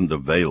it wasn't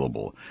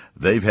available.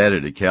 They've had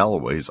it at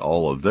Callaway's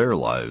all of their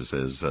lives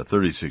as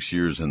 36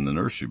 years in the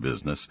nursery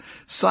business.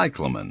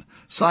 Cyclamen.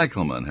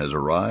 Cyclamen has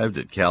arrived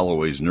at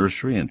Callaway's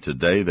nursery, and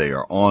today they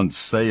are on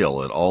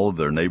sale at all of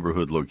their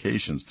neighborhood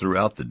locations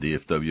throughout the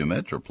DFW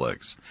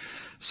Metroplex.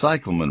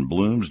 Cyclamen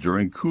blooms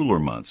during cooler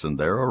months, and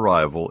their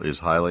arrival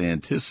is highly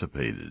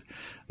anticipated.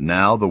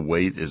 Now the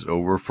wait is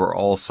over for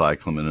all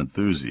cyclamen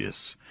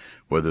enthusiasts.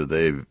 Whether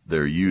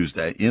they're used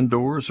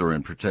indoors or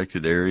in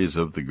protected areas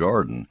of the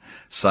garden,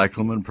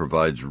 cyclamen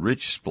provides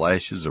rich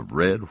splashes of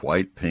red,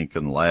 white, pink,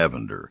 and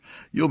lavender.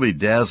 You'll be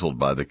dazzled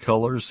by the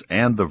colors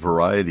and the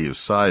variety of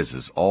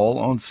sizes, all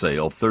on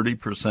sale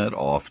 30%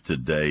 off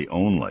today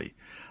only.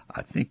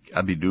 I think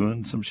I'll be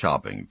doing some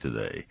shopping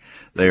today.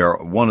 They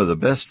are one of the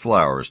best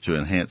flowers to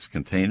enhance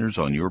containers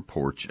on your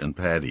porch and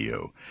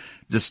patio.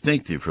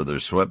 Distinctive for their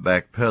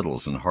swept-back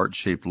petals and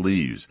heart-shaped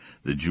leaves,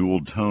 the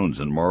jeweled tones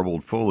and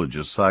marbled foliage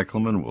of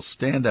cyclamen will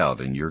stand out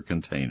in your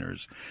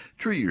containers.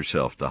 Treat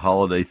yourself to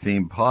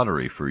holiday-themed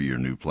pottery for your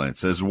new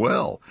plants as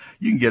well.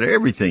 You can get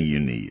everything you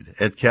need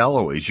at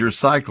Callaway's. Your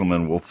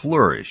cyclamen will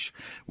flourish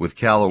with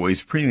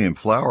Callaway's premium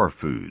flower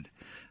food.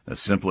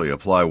 Simply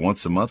apply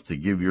once a month to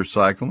give your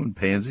cyclamen,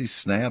 pansies,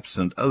 snaps,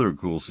 and other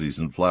cool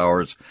season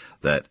flowers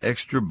that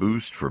extra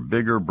boost for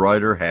bigger,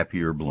 brighter,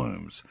 happier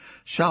blooms.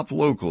 Shop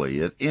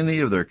locally at any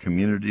of their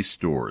community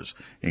stores,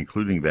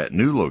 including that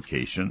new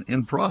location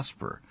in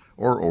Prosper,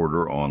 or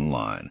order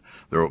online.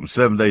 They're open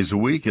 7 days a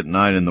week at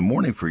 9 in the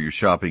morning for your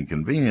shopping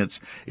convenience.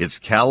 It's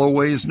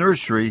Callaway's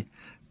Nursery.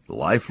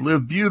 Life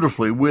lived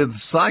beautifully with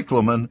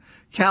cyclamen.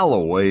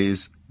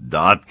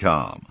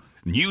 Callaways.com.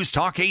 News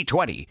Talk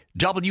 820,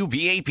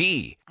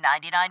 WBAP.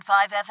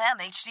 99.5 FM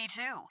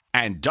HD2.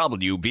 And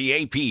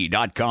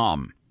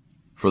WBAP.com.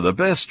 For the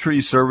best tree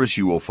service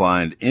you will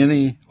find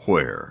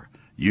anywhere,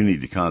 you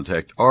need to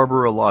contact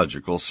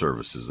Arborological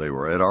Services. They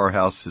were at our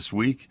house this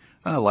week,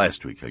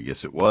 last week I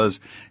guess it was,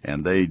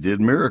 and they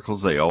did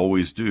miracles. They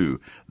always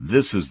do.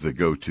 This is the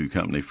go-to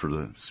company for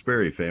the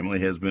Sperry family,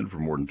 has been for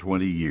more than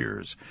 20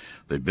 years.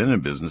 They've been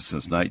in business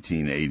since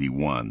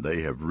 1981.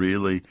 They have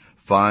really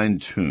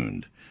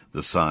fine-tuned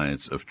the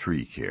science of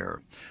tree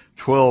care.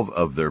 12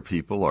 of their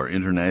people are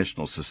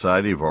International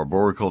Society of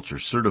Arboriculture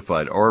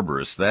certified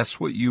arborists. That's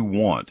what you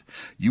want.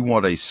 You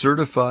want a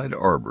certified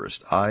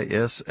arborist,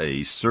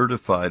 ISA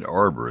certified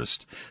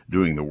arborist,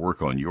 doing the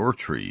work on your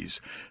trees.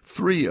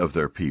 3 of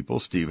their people,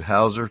 Steve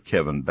Hauser,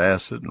 Kevin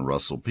Bassett, and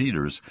Russell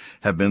Peters,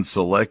 have been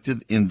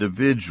selected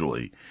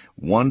individually,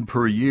 1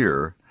 per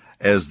year,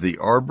 as the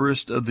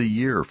Arborist of the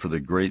Year for the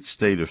great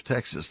state of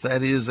Texas.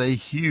 That is a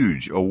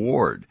huge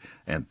award,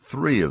 and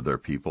 3 of their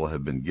people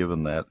have been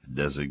given that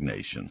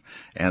designation.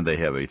 And they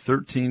have a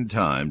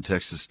 13-time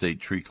Texas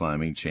State tree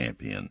climbing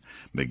champion,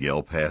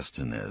 Miguel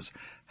Pastanez.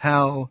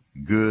 How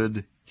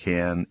good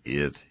can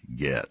it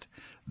get?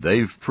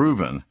 They've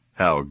proven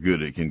how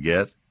good it can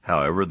get.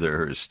 However,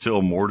 there is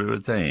still more to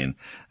attain,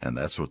 and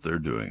that's what they're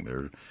doing.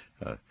 They're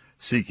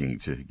seeking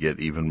to get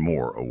even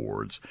more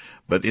awards.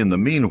 But in the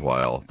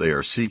meanwhile, they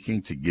are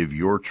seeking to give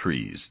your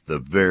trees the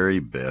very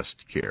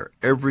best care.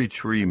 Every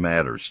tree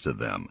matters to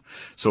them.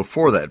 So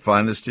for that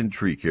finest in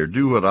tree care,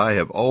 do what I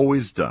have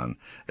always done.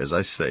 As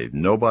I say,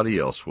 nobody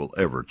else will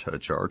ever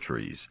touch our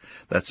trees.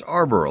 That's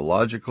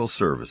Arborological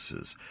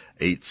Services,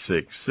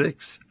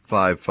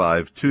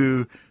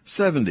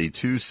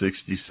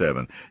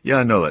 866-552-7267. Yeah,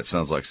 I know that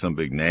sounds like some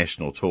big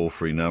national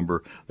toll-free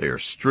number. They are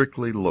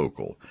strictly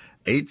local.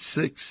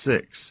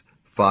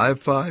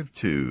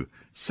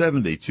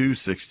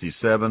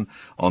 866-552-7267.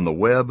 On the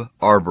web,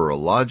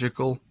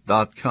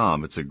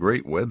 arborological.com. It's a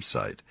great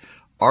website.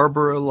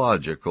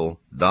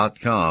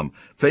 Arborological.com.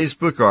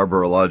 Facebook,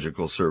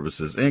 Arborological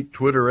Services, Inc.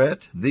 Twitter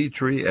 @The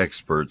Tree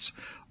Experts.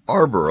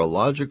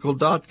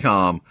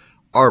 Arborological.com.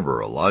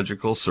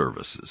 Arborological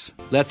Services.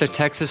 Let the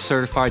Texas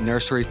Certified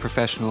Nursery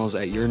Professionals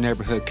at your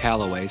neighborhood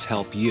Callaways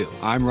help you.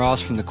 I'm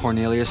Ross from the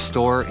Cornelius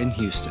Store in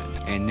Houston.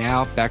 And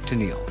now, back to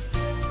Neil.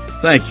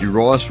 Thank you,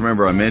 Ross.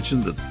 Remember I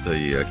mentioned that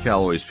the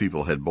Callaway's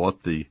people had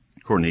bought the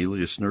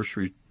Cornelius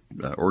Nursery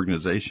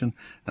organization,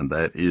 and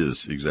that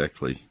is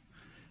exactly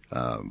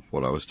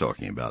what I was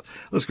talking about.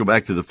 Let's go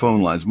back to the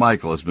phone lines.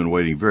 Michael has been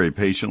waiting very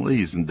patiently.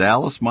 He's in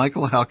Dallas.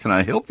 Michael, how can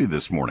I help you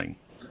this morning?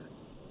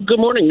 Good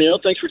morning, Neil.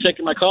 Thanks for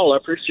taking my call. I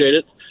appreciate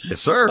it.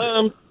 Yes, sir.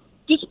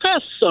 this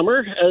past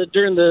summer,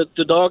 during the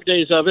dog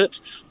days of it,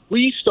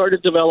 we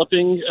started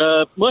developing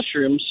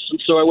mushrooms. And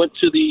so I went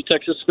to the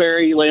Texas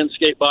Sparrow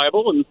Landscape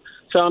Bible and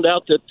found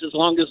out that as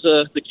long as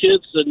the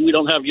kids, and we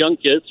don't have young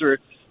kids, or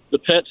the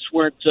pets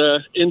weren't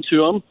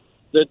into them,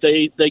 that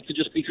they could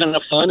just be kind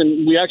of fun.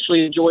 And we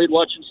actually enjoyed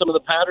watching some of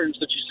the patterns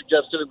that you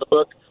suggested in the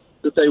book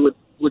that they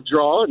would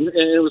draw, and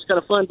it was kind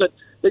of fun. But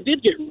they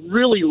did get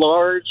really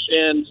large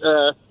and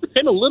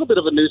became a little bit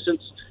of a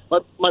nuisance.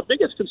 My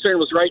biggest concern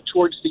was right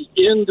towards the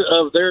end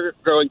of their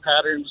growing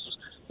patterns.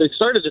 They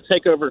started to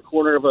take over a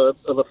corner of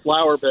a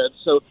flower bed.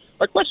 So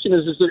our question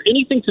is there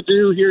anything to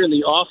do here in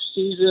the off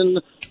season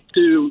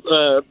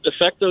to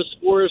affect those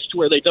spores to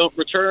where they don't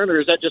return, or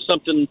is that just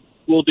something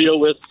we'll deal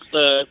with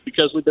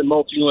because we've been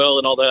mulching well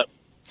and all that?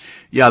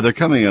 Yeah, they're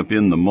coming up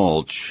in the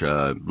mulch,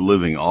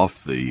 living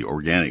off the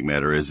organic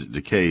matter as it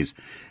decays.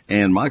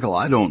 And, Michael,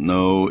 I don't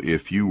know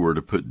if you were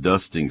to put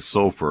dusting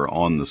sulfur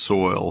on the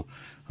soil,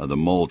 the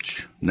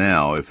mulch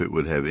now, if it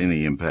would have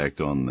any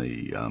impact on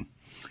the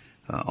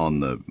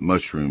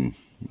mushroom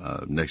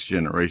next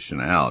generation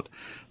out.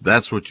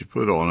 That's what you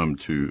put on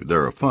them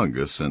they're a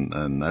fungus,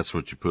 and that's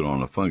what you put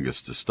on a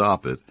fungus to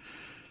stop it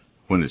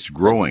when it's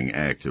growing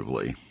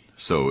actively.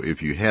 So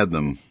if you had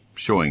them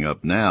showing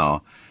up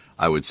now,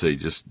 I would say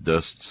just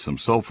dust some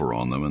sulfur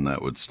on them, and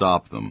that would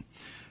stop them.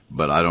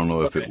 But I don't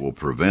know if it will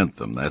prevent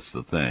them. That's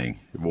the thing.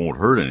 It won't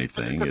hurt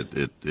anything.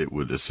 It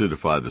would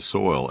acidify the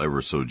soil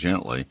ever so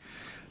gently.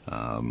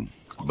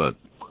 But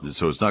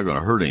so it's not going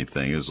to hurt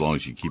anything as long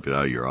as you keep it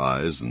out of your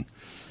eyes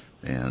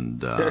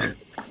and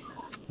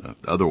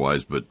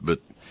otherwise. But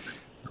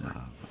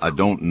I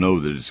don't know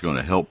that it's going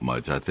to help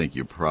much. I think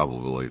you're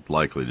probably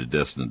likely to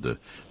destined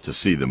to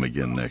see them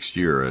again next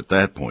year. At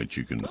that point,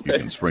 you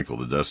can sprinkle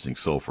the dusting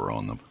sulfur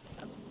on them.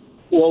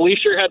 Well, we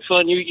sure had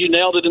fun. You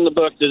nailed it in the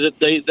book.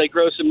 They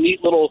grow some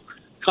neat little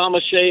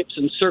comma shapes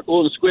and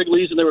circle and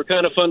squigglies, and they were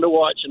kind of fun to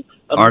watch. And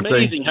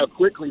amazing how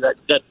quickly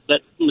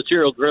that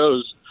material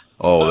grows.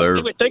 Oh,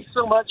 anyway, thanks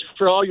so much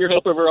for all your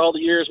help over all the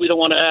years. We don't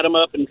want to add them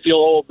up and feel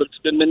old, but it's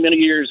been many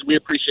years. We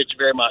appreciate you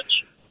very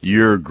much.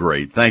 You're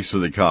great. Thanks for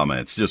the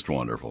comments. Just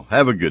wonderful.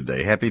 Have a good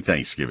day. Happy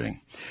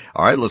Thanksgiving.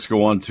 All right, let's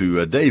go on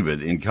to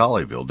David in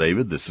Colleyville.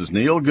 David, this is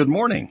Neil. Good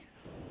morning.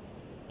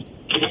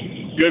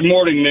 Good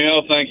morning,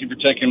 Neil. Thank you for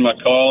taking my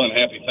call, and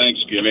happy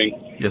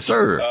Thanksgiving. Yes,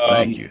 sir.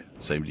 Thank you.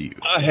 Same to you.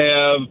 I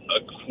have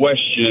a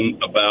question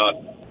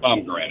about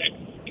pomegranate.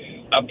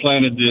 I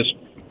planted this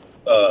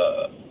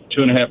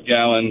 2.5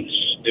 gallons.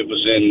 It was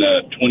in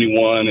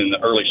 21 in the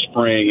early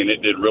spring, and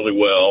it did really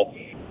well.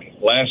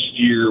 Last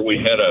year we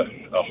had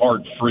a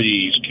hard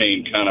freeze,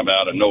 came kind of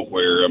out of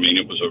nowhere. I mean,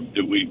 it was a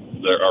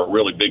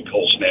really big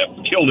cold snap,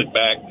 killed it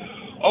back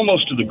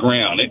almost to the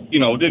ground. It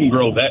didn't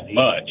grow that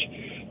much,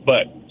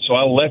 but so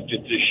I left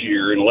it this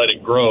year and let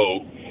it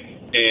grow,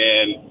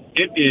 and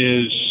it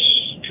is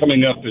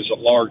coming up as a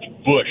large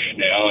bush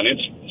now, and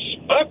it's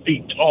 5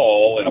 feet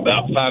tall and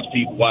about 5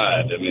 feet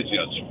wide. I mean,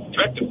 it's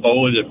attractive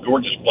foliage, of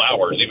gorgeous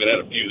flowers. Even had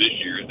a few this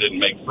year. It didn't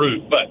make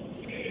fruit, but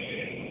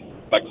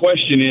my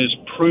question is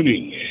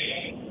pruning.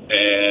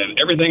 And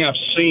everything I've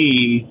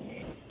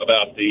seen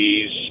about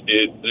these,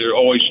 they're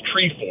always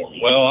tree form.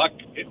 Well,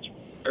 it's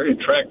a very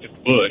attractive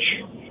bush,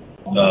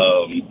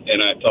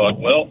 and I thought,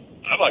 well,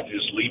 I'd like to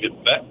just leave it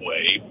that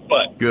way,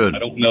 but good. I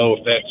don't know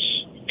if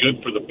that's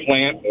good for the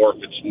plant or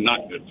if it's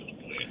not good for the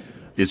plant.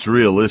 It's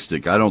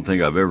realistic. I don't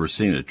think I've ever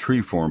seen a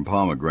tree-form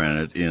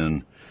pomegranate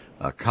in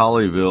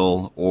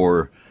Colleyville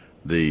or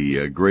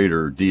the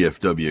greater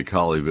DFW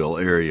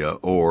Colleyville area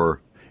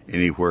or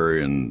anywhere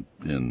in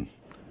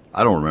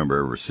I don't remember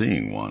ever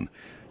seeing one.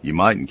 You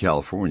might in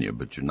California,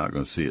 but you're not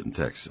going to see it in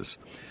Texas.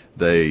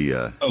 They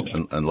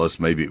unless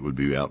maybe it would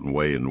be out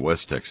in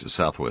West Texas,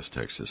 Southwest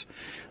Texas.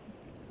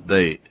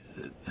 They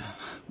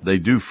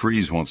do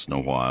freeze once in a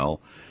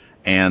while,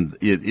 and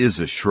it is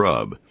a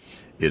shrub.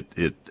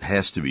 It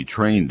has to be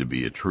trained to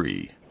be a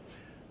tree.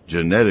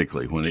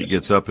 Genetically, when it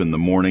gets up in the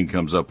morning,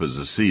 comes up as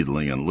a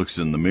seedling and looks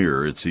in the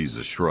mirror, it sees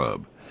a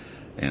shrub.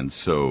 And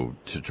so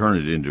to turn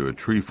it into a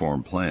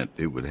tree-form plant,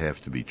 it would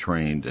have to be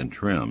trained and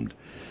trimmed.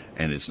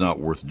 And it's not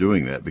worth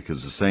doing that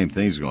because the same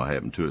thing's going to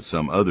happen to it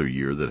some other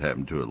year that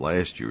happened to it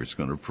last year. It's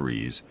going to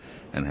freeze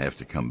and have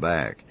to come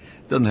back.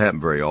 It doesn't happen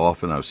very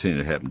often. I've seen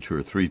it happen 2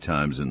 or 3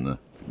 times in the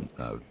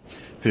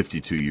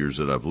 52 years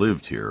that I've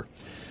lived here.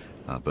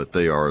 But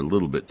they are a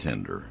little bit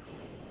tender.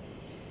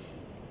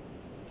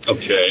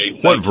 Okay.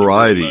 What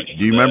variety?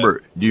 Do you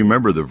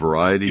remember the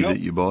variety that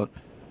you bought?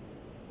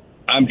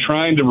 I'm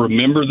trying to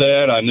remember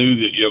that. I knew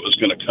that it was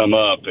going to come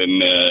up,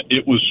 and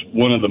it was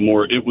one of the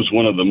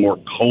more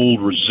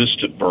cold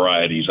resistant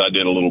varieties. I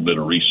did a little bit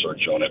of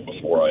research on it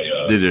before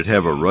I. Did it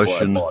have a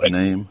Russian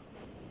name?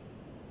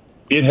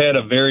 It had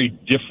a very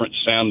different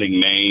sounding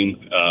name.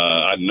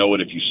 I'd know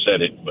it if you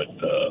said it, but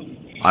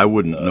I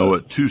wouldn't know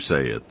it to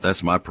say it.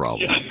 That's my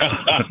problem.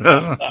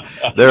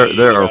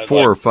 There are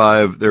 4 or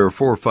 5. There are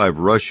 4 or 5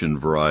 Russian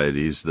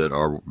varieties that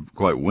are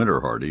quite winter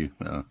hardy,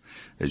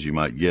 as you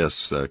might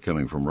guess,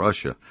 coming from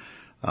Russia.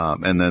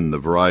 And then the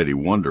variety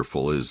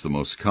Wonderful is the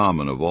most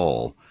common of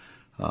all.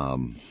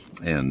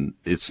 and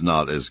it's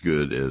not as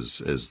good as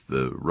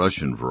the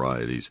Russian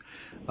varieties.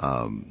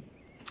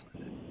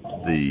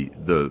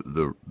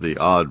 The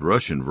odd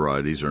Russian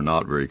varieties are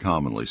not very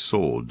commonly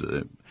sold.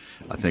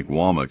 I think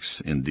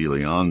Womack's in De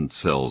Leon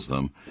sells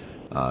them.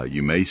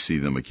 You may see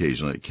them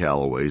occasionally at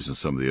Callaway's and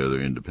some of the other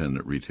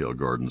independent retail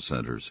garden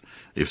centers.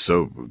 If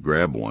so,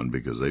 grab one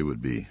because they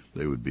would be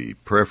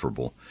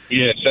preferable.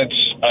 Yes,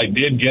 I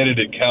did get it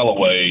at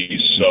Callaway's.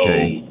 So,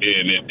 okay.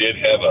 And it did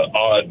have a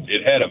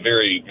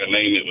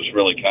name that was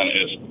really kind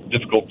of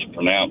difficult to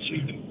pronounce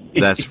even.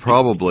 That's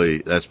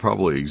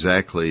probably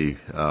exactly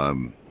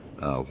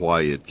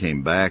why it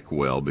came back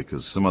well,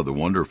 because some of the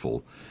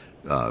wonderful.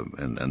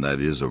 And that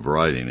is a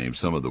variety name.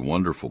 Some of the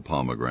wonderful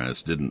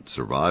pomegranates didn't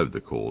survive the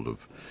cold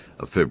of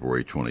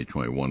February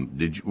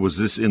 2021. Was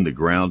this in the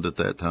ground at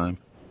that time?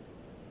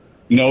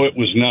 No, it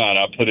was not.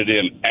 I put it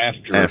in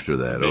after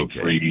that. Big Okay.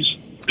 Freeze.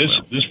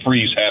 This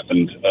freeze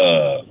happened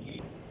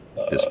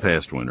this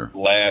past winter.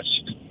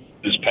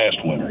 This past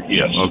winter.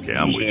 Yes. Okay,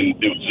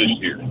 it was this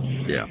year.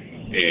 Yeah.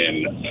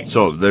 And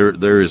so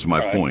there is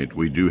my point.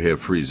 We do have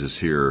freezes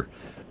here.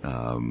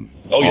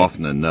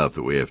 Often enough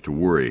that we have to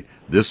worry.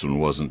 This one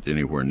wasn't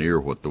anywhere near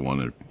what the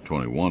one in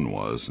 21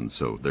 was, and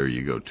so there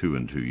you go, 2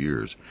 in 2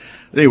 years.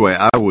 Anyway,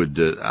 I would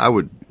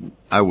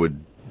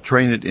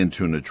train it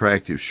into an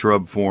attractive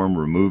shrub form,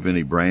 remove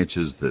any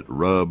branches that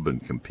rub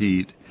and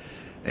compete,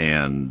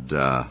 and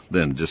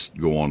then just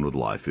go on with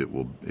life. It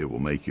will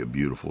make you a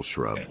beautiful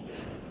shrub.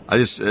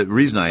 The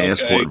reason I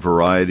asked what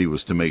variety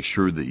was to make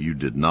sure that you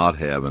did not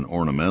have an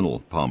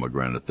ornamental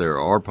pomegranate. There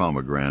are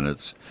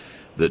pomegranates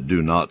that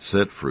do not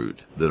set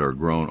fruit, that are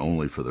grown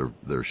only for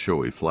their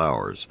showy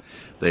flowers.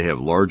 They have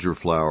larger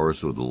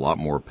flowers with a lot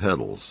more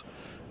petals,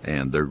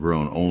 and they're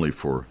grown only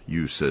for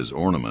use as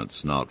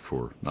ornaments, not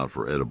for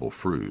edible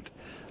fruit.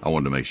 I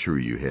wanted to make sure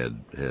you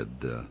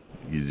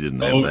you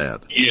didn't have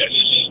that. Yes,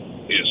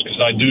 because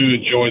I do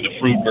enjoy the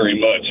fruit very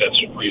much. That's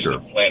the reason I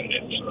planted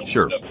it. So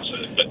sure.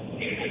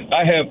 But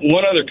I have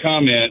one other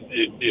comment,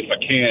 if I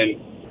can.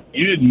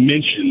 You had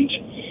mentioned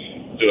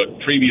the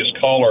previous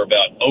caller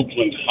about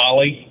Oakland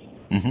holly.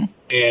 Mm-hmm.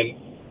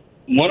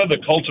 And one of the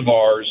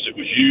cultivars that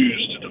was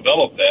used to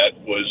develop that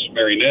was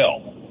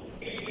Marinelle.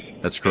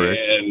 That's correct.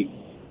 And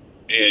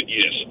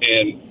yes,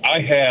 and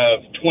I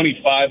have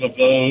 25 of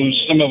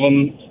those.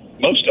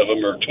 Most of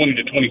them are 20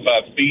 to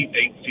 25 feet,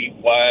 8 feet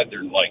wide.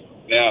 They're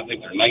now I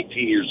think they're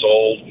 19 years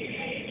old.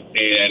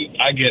 And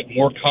I get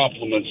more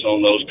compliments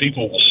on those.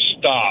 People will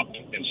stop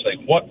and say,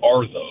 "What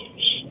are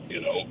those?"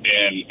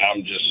 And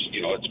I'm just,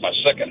 it's my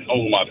second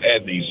home I've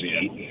had these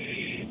in.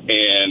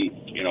 And,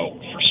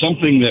 for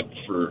something that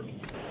for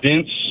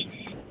dense,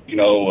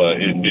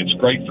 it's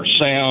great for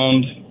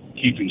sound,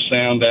 keeping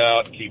sound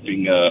out,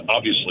 keeping,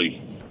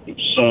 obviously,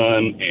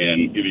 sun,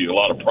 and give you a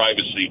lot of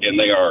privacy. And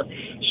they are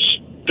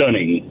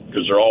stunning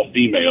because they're all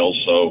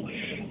females, so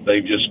they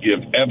just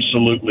give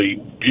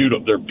absolutely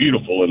beautiful. They're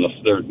beautiful, and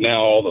they're now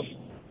all the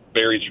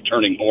berries are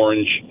turning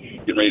orange,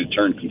 getting ready to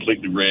turn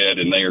completely red,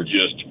 and they are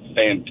just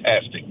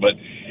fantastic. But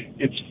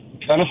it's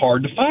kind of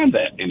hard to find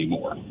that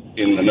anymore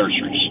in the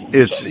nurseries.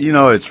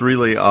 It's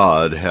really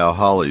odd how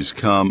hollies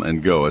come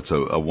and go. It's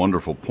a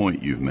wonderful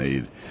point you've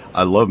made.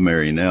 I love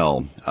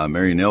Marinelle.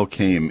 Marinelle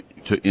came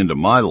into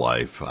my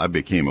life. I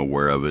became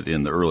aware of it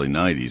in the early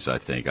 90s, I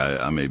think.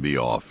 I may be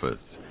off. It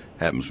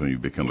happens when you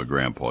become a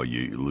grandpa.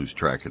 You lose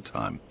track of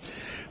time.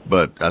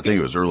 But I think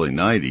it was early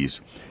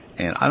 90s,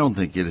 and I don't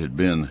think it had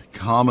been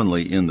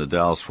commonly in the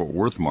Dallas-Fort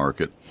Worth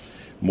market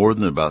more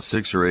than about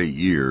 6 or 8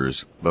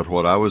 years. But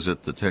when I was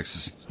at the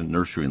Texas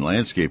Nursery and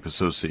Landscape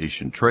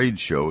Association trade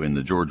show in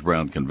the George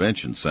Brown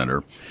Convention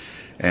Center,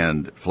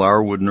 and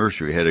Flowerwood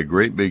Nursery had a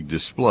great big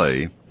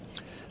display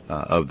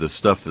of the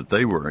stuff that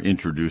they were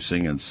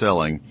introducing and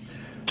selling,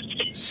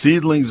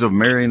 seedlings of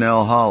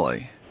Marinelle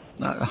holly.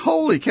 Now,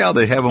 holy cow,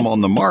 they have them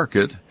on the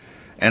market,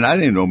 and I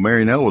didn't know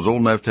Marinelle was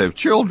old enough to have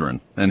children.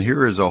 And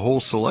here is a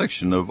whole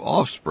selection of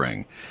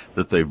offspring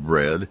that they've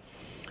bred,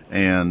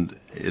 and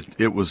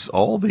it was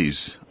all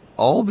these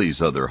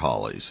other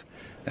hollies,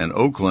 and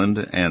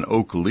Oakland and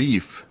Oak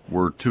Leaf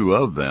were 2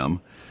 of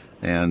them,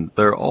 and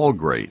they're all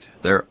great.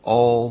 They're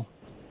all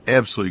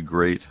absolutely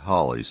great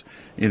hollies.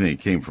 Anything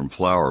came from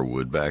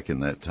Flowerwood back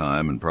in that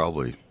time, and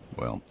probably,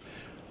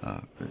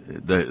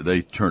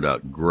 they turned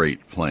out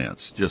great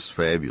plants, just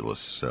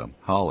fabulous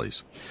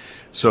hollies.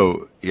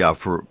 So yeah,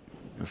 for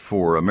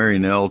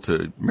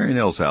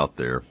Marinelle's out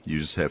there. You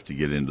just have to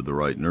get into the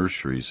right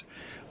nurseries.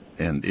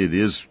 And it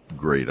is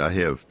great. I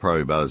have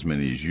probably about as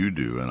many as you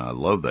do, and I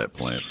love that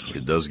plant.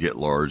 It does get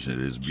large,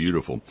 and it is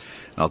beautiful.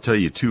 And I'll tell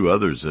you 2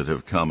 others that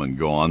have come and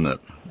gone that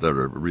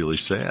are really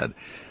sad.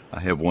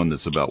 I have one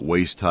that's about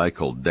waist high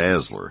called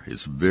Dazzler.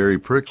 It's very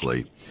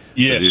prickly.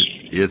 Yes.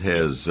 It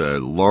has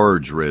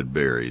large red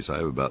berries. I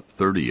have about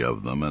 30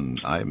 of them,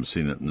 and I haven't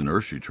seen it in the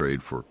nursery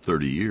trade for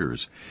 30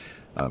 years.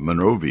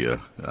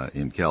 Monrovia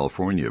in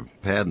California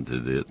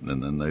patented it,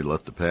 and then they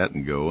let the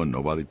patent go, and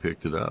nobody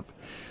picked it up.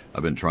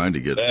 I've been trying to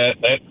get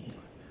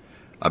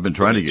I've been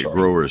trying to get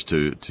growers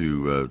to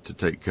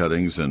take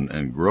cuttings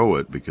and grow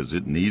it because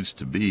it needs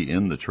to be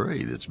in the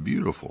trade. It's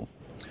beautiful.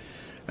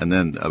 And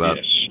then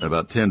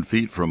about 10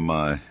 feet from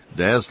my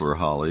Dazzler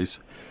hollies,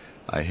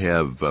 I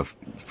have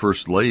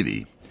First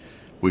Lady,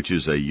 which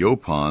is a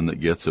Yaupon that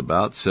gets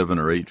about 7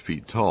 or 8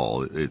 feet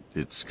tall.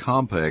 It's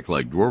compact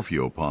like dwarf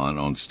Yaupon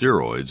on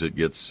steroids. It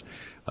gets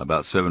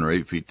about 7 or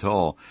 8 feet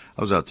tall.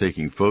 I was out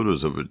taking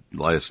photos of it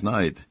last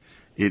night.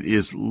 It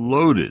is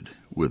loaded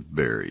with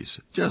berries,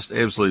 just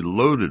absolutely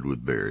loaded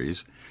with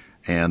berries,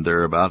 and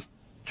they're about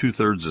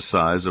 2/3 the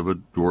size of a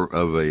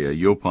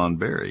Yaupon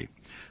berry.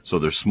 So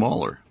they're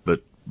smaller,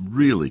 but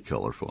really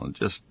colorful, and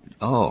just,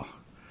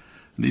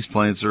 these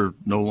plants are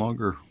no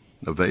longer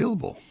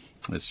available.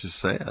 It's just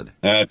sad.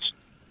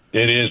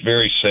 It is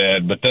very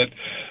sad, but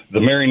the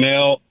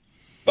Marinelle,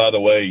 by the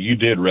way, you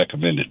did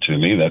recommend it to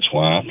me. That's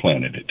why I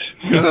planted it.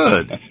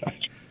 Good.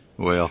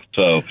 Well,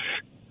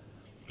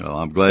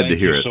 I'm glad to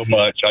hear it. Thank you so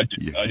much.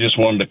 I just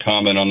wanted to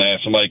comment on that.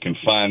 Somebody can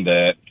find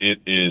that.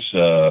 It is,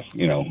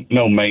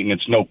 no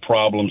maintenance, no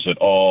problems at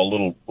all. A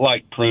little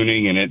light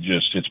pruning, and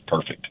it's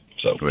perfect.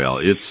 So, well,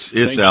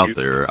 it's out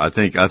there. I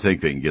think they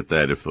can get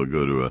that if they'll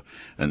go to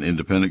an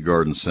independent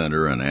garden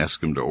center and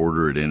ask them to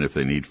order it in. If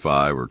they need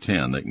 5 or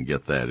 10, they can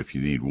get that. If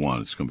you need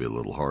 1, it's going to be a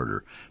little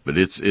harder. But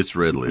it's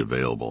readily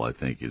available. I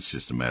think it's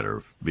just a matter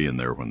of being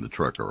there when the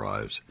truck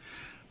arrives.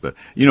 But,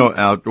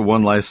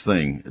 one last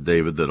thing,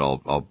 David, that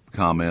I'll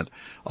comment.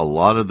 A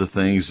lot of the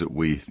things that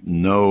we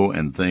know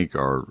and think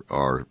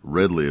are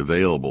readily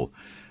available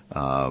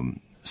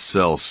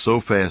sell so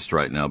fast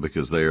right now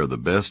because they are the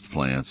best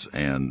plants,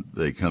 and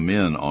they come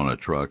in on a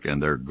truck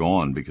and they're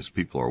gone because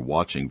people are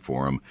watching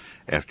for them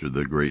after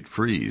the great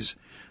freeze.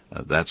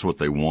 That's what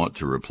they want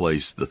to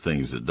replace the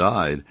things that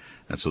died,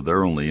 and so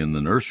they're only in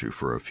the nursery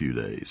for a few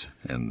days,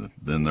 and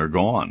then they're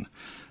gone.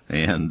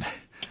 And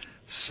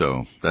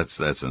so that's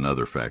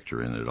another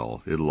factor in it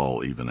all. It'll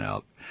all even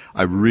out.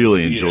 I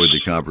really enjoyed the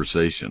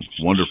conversation.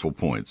 Wonderful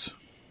points.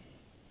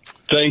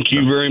 Thank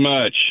you very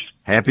much.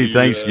 Happy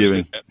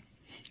Thanksgiving.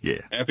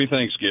 Yeah. Happy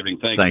Thanksgiving.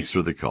 Thanks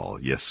for the call.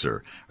 Yes,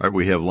 sir. All right,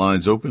 we have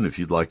lines open. If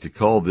you'd like to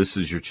call, this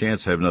is your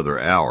chance. Have another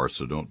hour,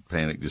 so don't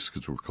panic just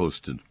because we're close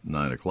to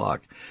 9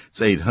 o'clock. It's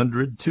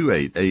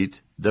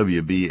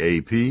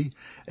 800-288-WBAP,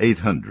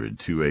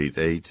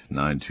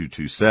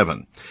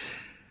 800-288-9227.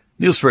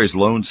 Neil Sperry's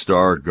Lone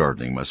Star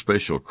Gardening, my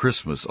special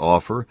Christmas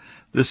offer.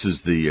 This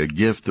is the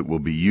gift that will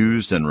be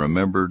used and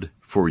remembered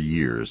for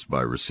years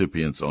by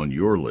recipients on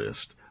your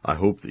list. I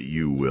hope that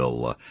you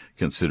will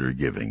consider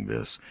giving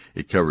this.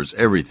 It covers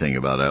everything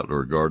about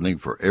outdoor gardening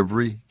for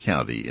every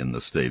county in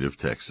the state of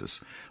Texas.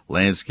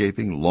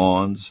 Landscaping,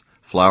 lawns,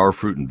 flower,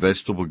 fruit, and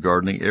vegetable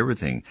gardening,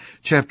 everything.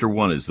 Chapter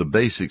 1 is the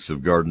basics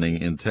of gardening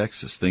in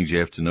Texas, things you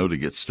have to know to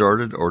get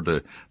started or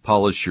to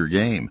polish your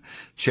game.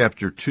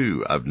 Chapter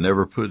 2, I've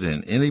never put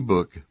in any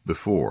book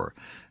before.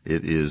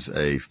 It is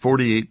a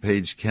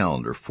 48-page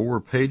calendar,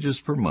 4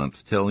 pages per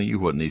month, telling you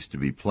what needs to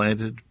be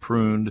planted,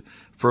 pruned,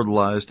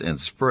 fertilized,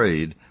 and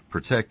sprayed,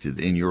 protected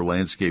in your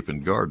landscape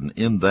and garden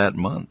in that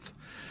month.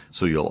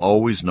 So you'll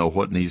always know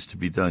what needs to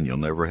be done. You'll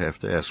never have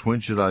to ask,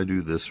 when should I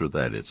do this or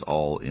that? It's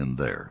all in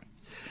there.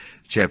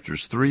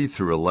 Chapters 3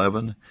 through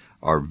 11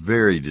 are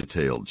very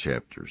detailed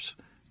chapters.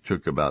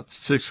 Took about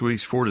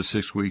 4 to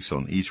 6 weeks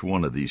on each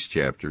one of these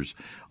chapters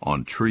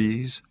on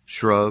trees,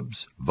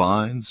 shrubs,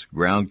 vines,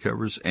 ground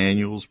covers,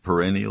 annuals,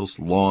 perennials,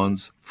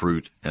 lawns,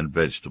 fruit, and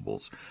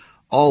vegetables.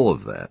 All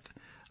of that.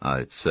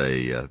 It's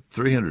a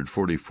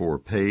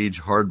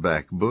 344-page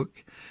hardback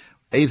book,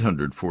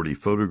 840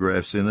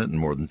 photographs in it, and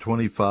more than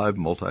 25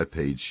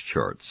 multi-page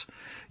charts.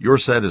 Your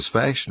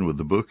satisfaction with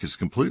the book is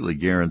completely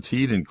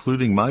guaranteed,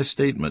 including my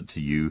statement to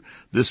you,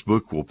 this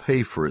book will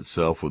pay for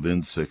itself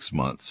within 6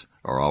 months,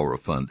 or I'll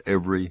refund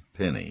every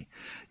penny.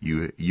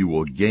 You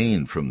will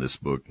gain from this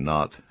book,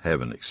 not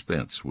have an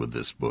expense with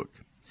this book.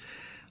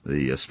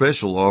 The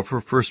special offer,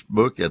 first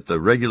book at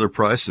the regular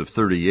price of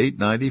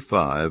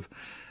 $38.95,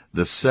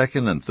 the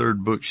second and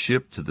third book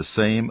shipped to the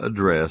same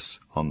address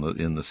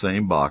in the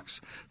same box,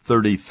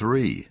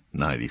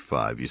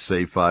 $33.95. You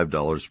save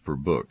 $5 per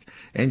book,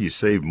 and you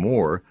save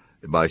more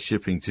by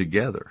shipping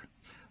together.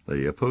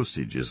 The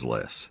postage is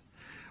less.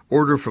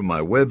 Order from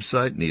my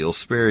website,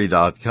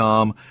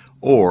 neilsperry.com,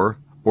 or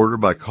order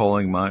by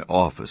calling my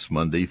office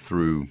Monday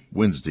through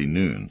Wednesday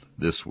noon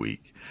this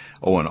week.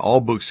 Oh, and all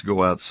books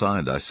go out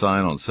signed. I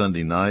sign on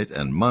Sunday night,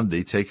 and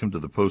Monday take them to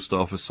the post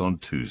office on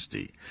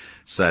Tuesday.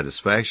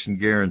 Satisfaction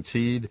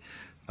guaranteed.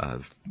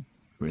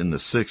 In the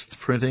 6th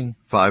printing,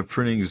 5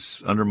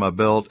 printings under my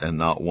belt, and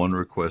not one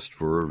request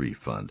for a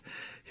refund.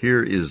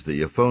 Here is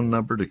the phone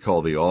number to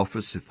call the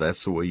office if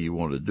that's the way you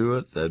want to do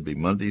it. That'd be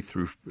Monday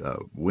through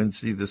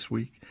Wednesday this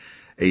week.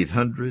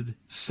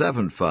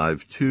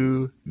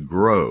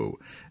 800-752-GROW.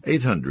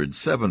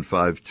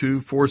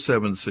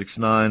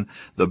 800-752-4769.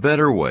 The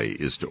better way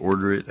is to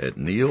order it at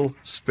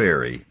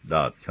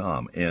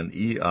neilsperry.com.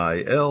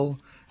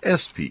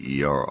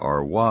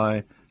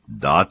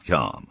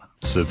 NeilSperry.com.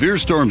 Severe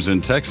storms in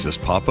Texas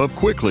pop up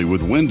quickly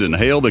with wind and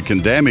hail that can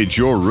damage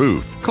your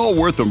roof. Call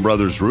Wortham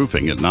Brothers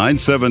Roofing at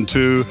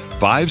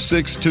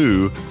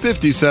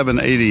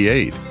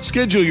 972-562-5788.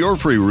 Schedule your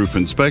free roof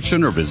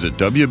inspection or visit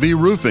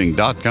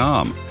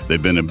wbroofing.com.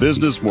 They've been in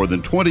business more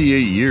than 28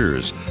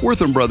 years.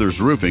 Wortham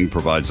Brothers Roofing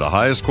provides the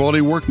highest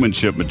quality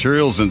workmanship,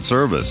 materials, and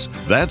service.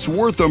 That's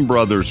Wortham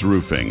Brothers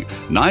Roofing.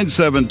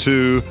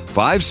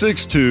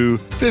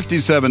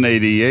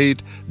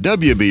 972-562-5788.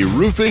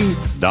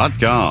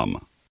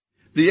 wbroofing.com.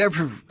 The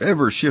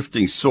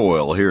ever-shifting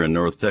soil here in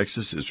North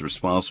Texas is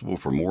responsible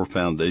for more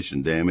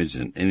foundation damage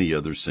than any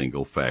other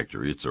single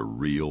factor. It's a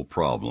real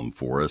problem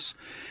for us.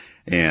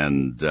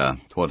 And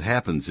what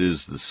happens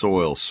is the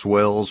soil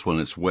swells when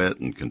it's wet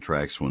and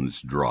contracts when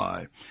it's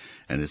dry.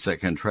 And it's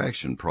that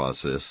contraction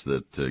process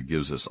that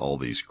gives us all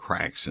these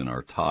cracks in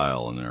our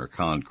tile and in our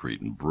concrete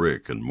and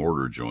brick and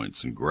mortar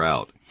joints and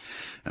grout.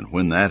 And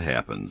when that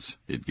happens,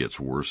 it gets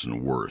worse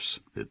and worse.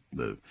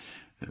 The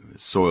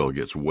soil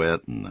gets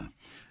wet and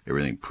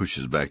everything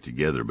pushes back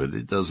together, but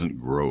it doesn't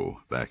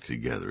grow back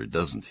together. It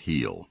doesn't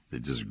heal.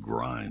 It just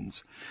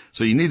grinds.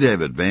 So you need to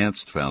have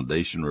Advanced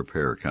Foundation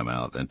Repair come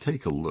out and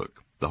take a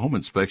look. The home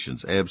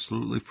inspection's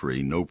absolutely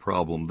free, no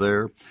problem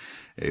there.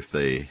 If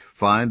they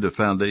find a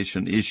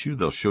foundation issue,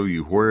 they'll show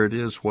you where it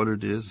is, what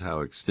it is, how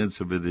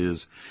extensive it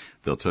is.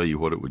 They'll tell you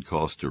what it would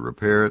cost to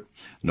repair it.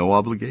 No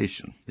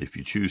obligation. If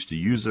you choose to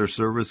use their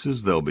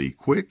services, they'll be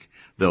quick,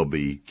 they'll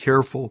be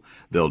careful,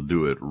 they'll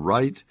do it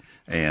right,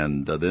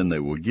 and then they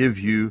will give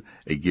you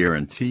a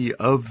guarantee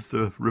of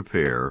the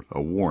repair,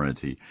 a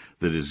warranty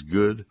that is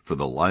good for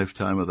the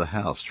lifetime of the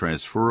house,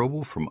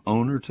 transferable from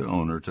owner to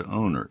owner to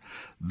owner.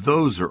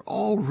 Those are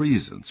all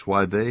reasons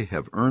why they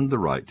have earned the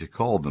right to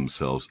call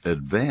themselves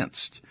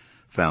Advanced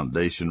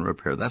Foundation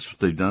Repair. That's what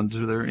they've done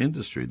to their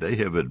industry. They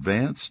have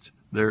advanced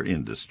their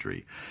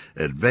industry.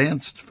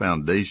 Advanced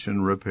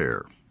Foundation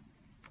Repair.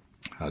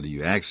 How do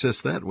you access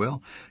that?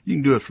 Well, you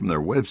can do it from their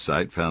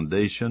website,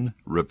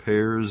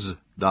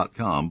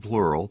 foundationrepairs.com,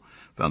 plural,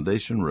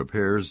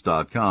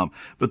 foundationrepairs.com.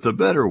 But the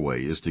better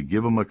way is to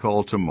give them a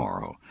call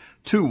tomorrow,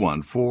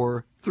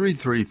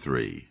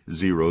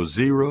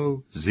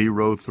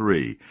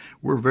 214-333-0003.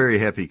 We're very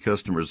happy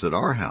customers at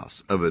our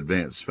house of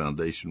Advanced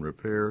Foundation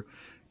Repair.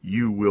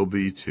 You will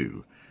be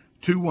too.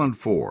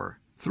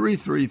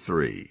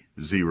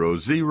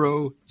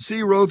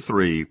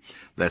 214-333-0003.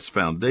 That's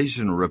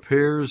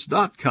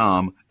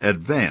foundationrepairs.com,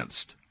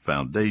 Advanced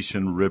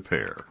Foundation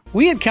Repair.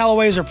 We at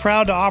Callaway's are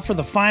proud to offer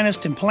the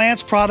finest in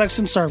plants, products,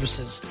 and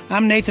services.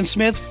 I'm Nathan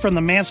Smith from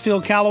the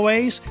Mansfield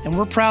Callaways, and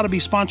we're proud to be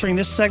sponsoring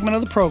this segment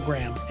of the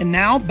program. And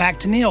now, back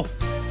to Neil.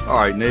 All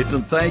right,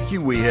 Nathan, thank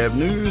you. We have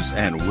news,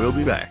 and we'll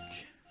be back.